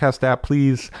favorite podcast app,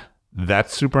 please.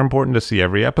 That's super important to see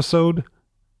every episode.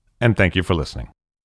 And thank you for listening.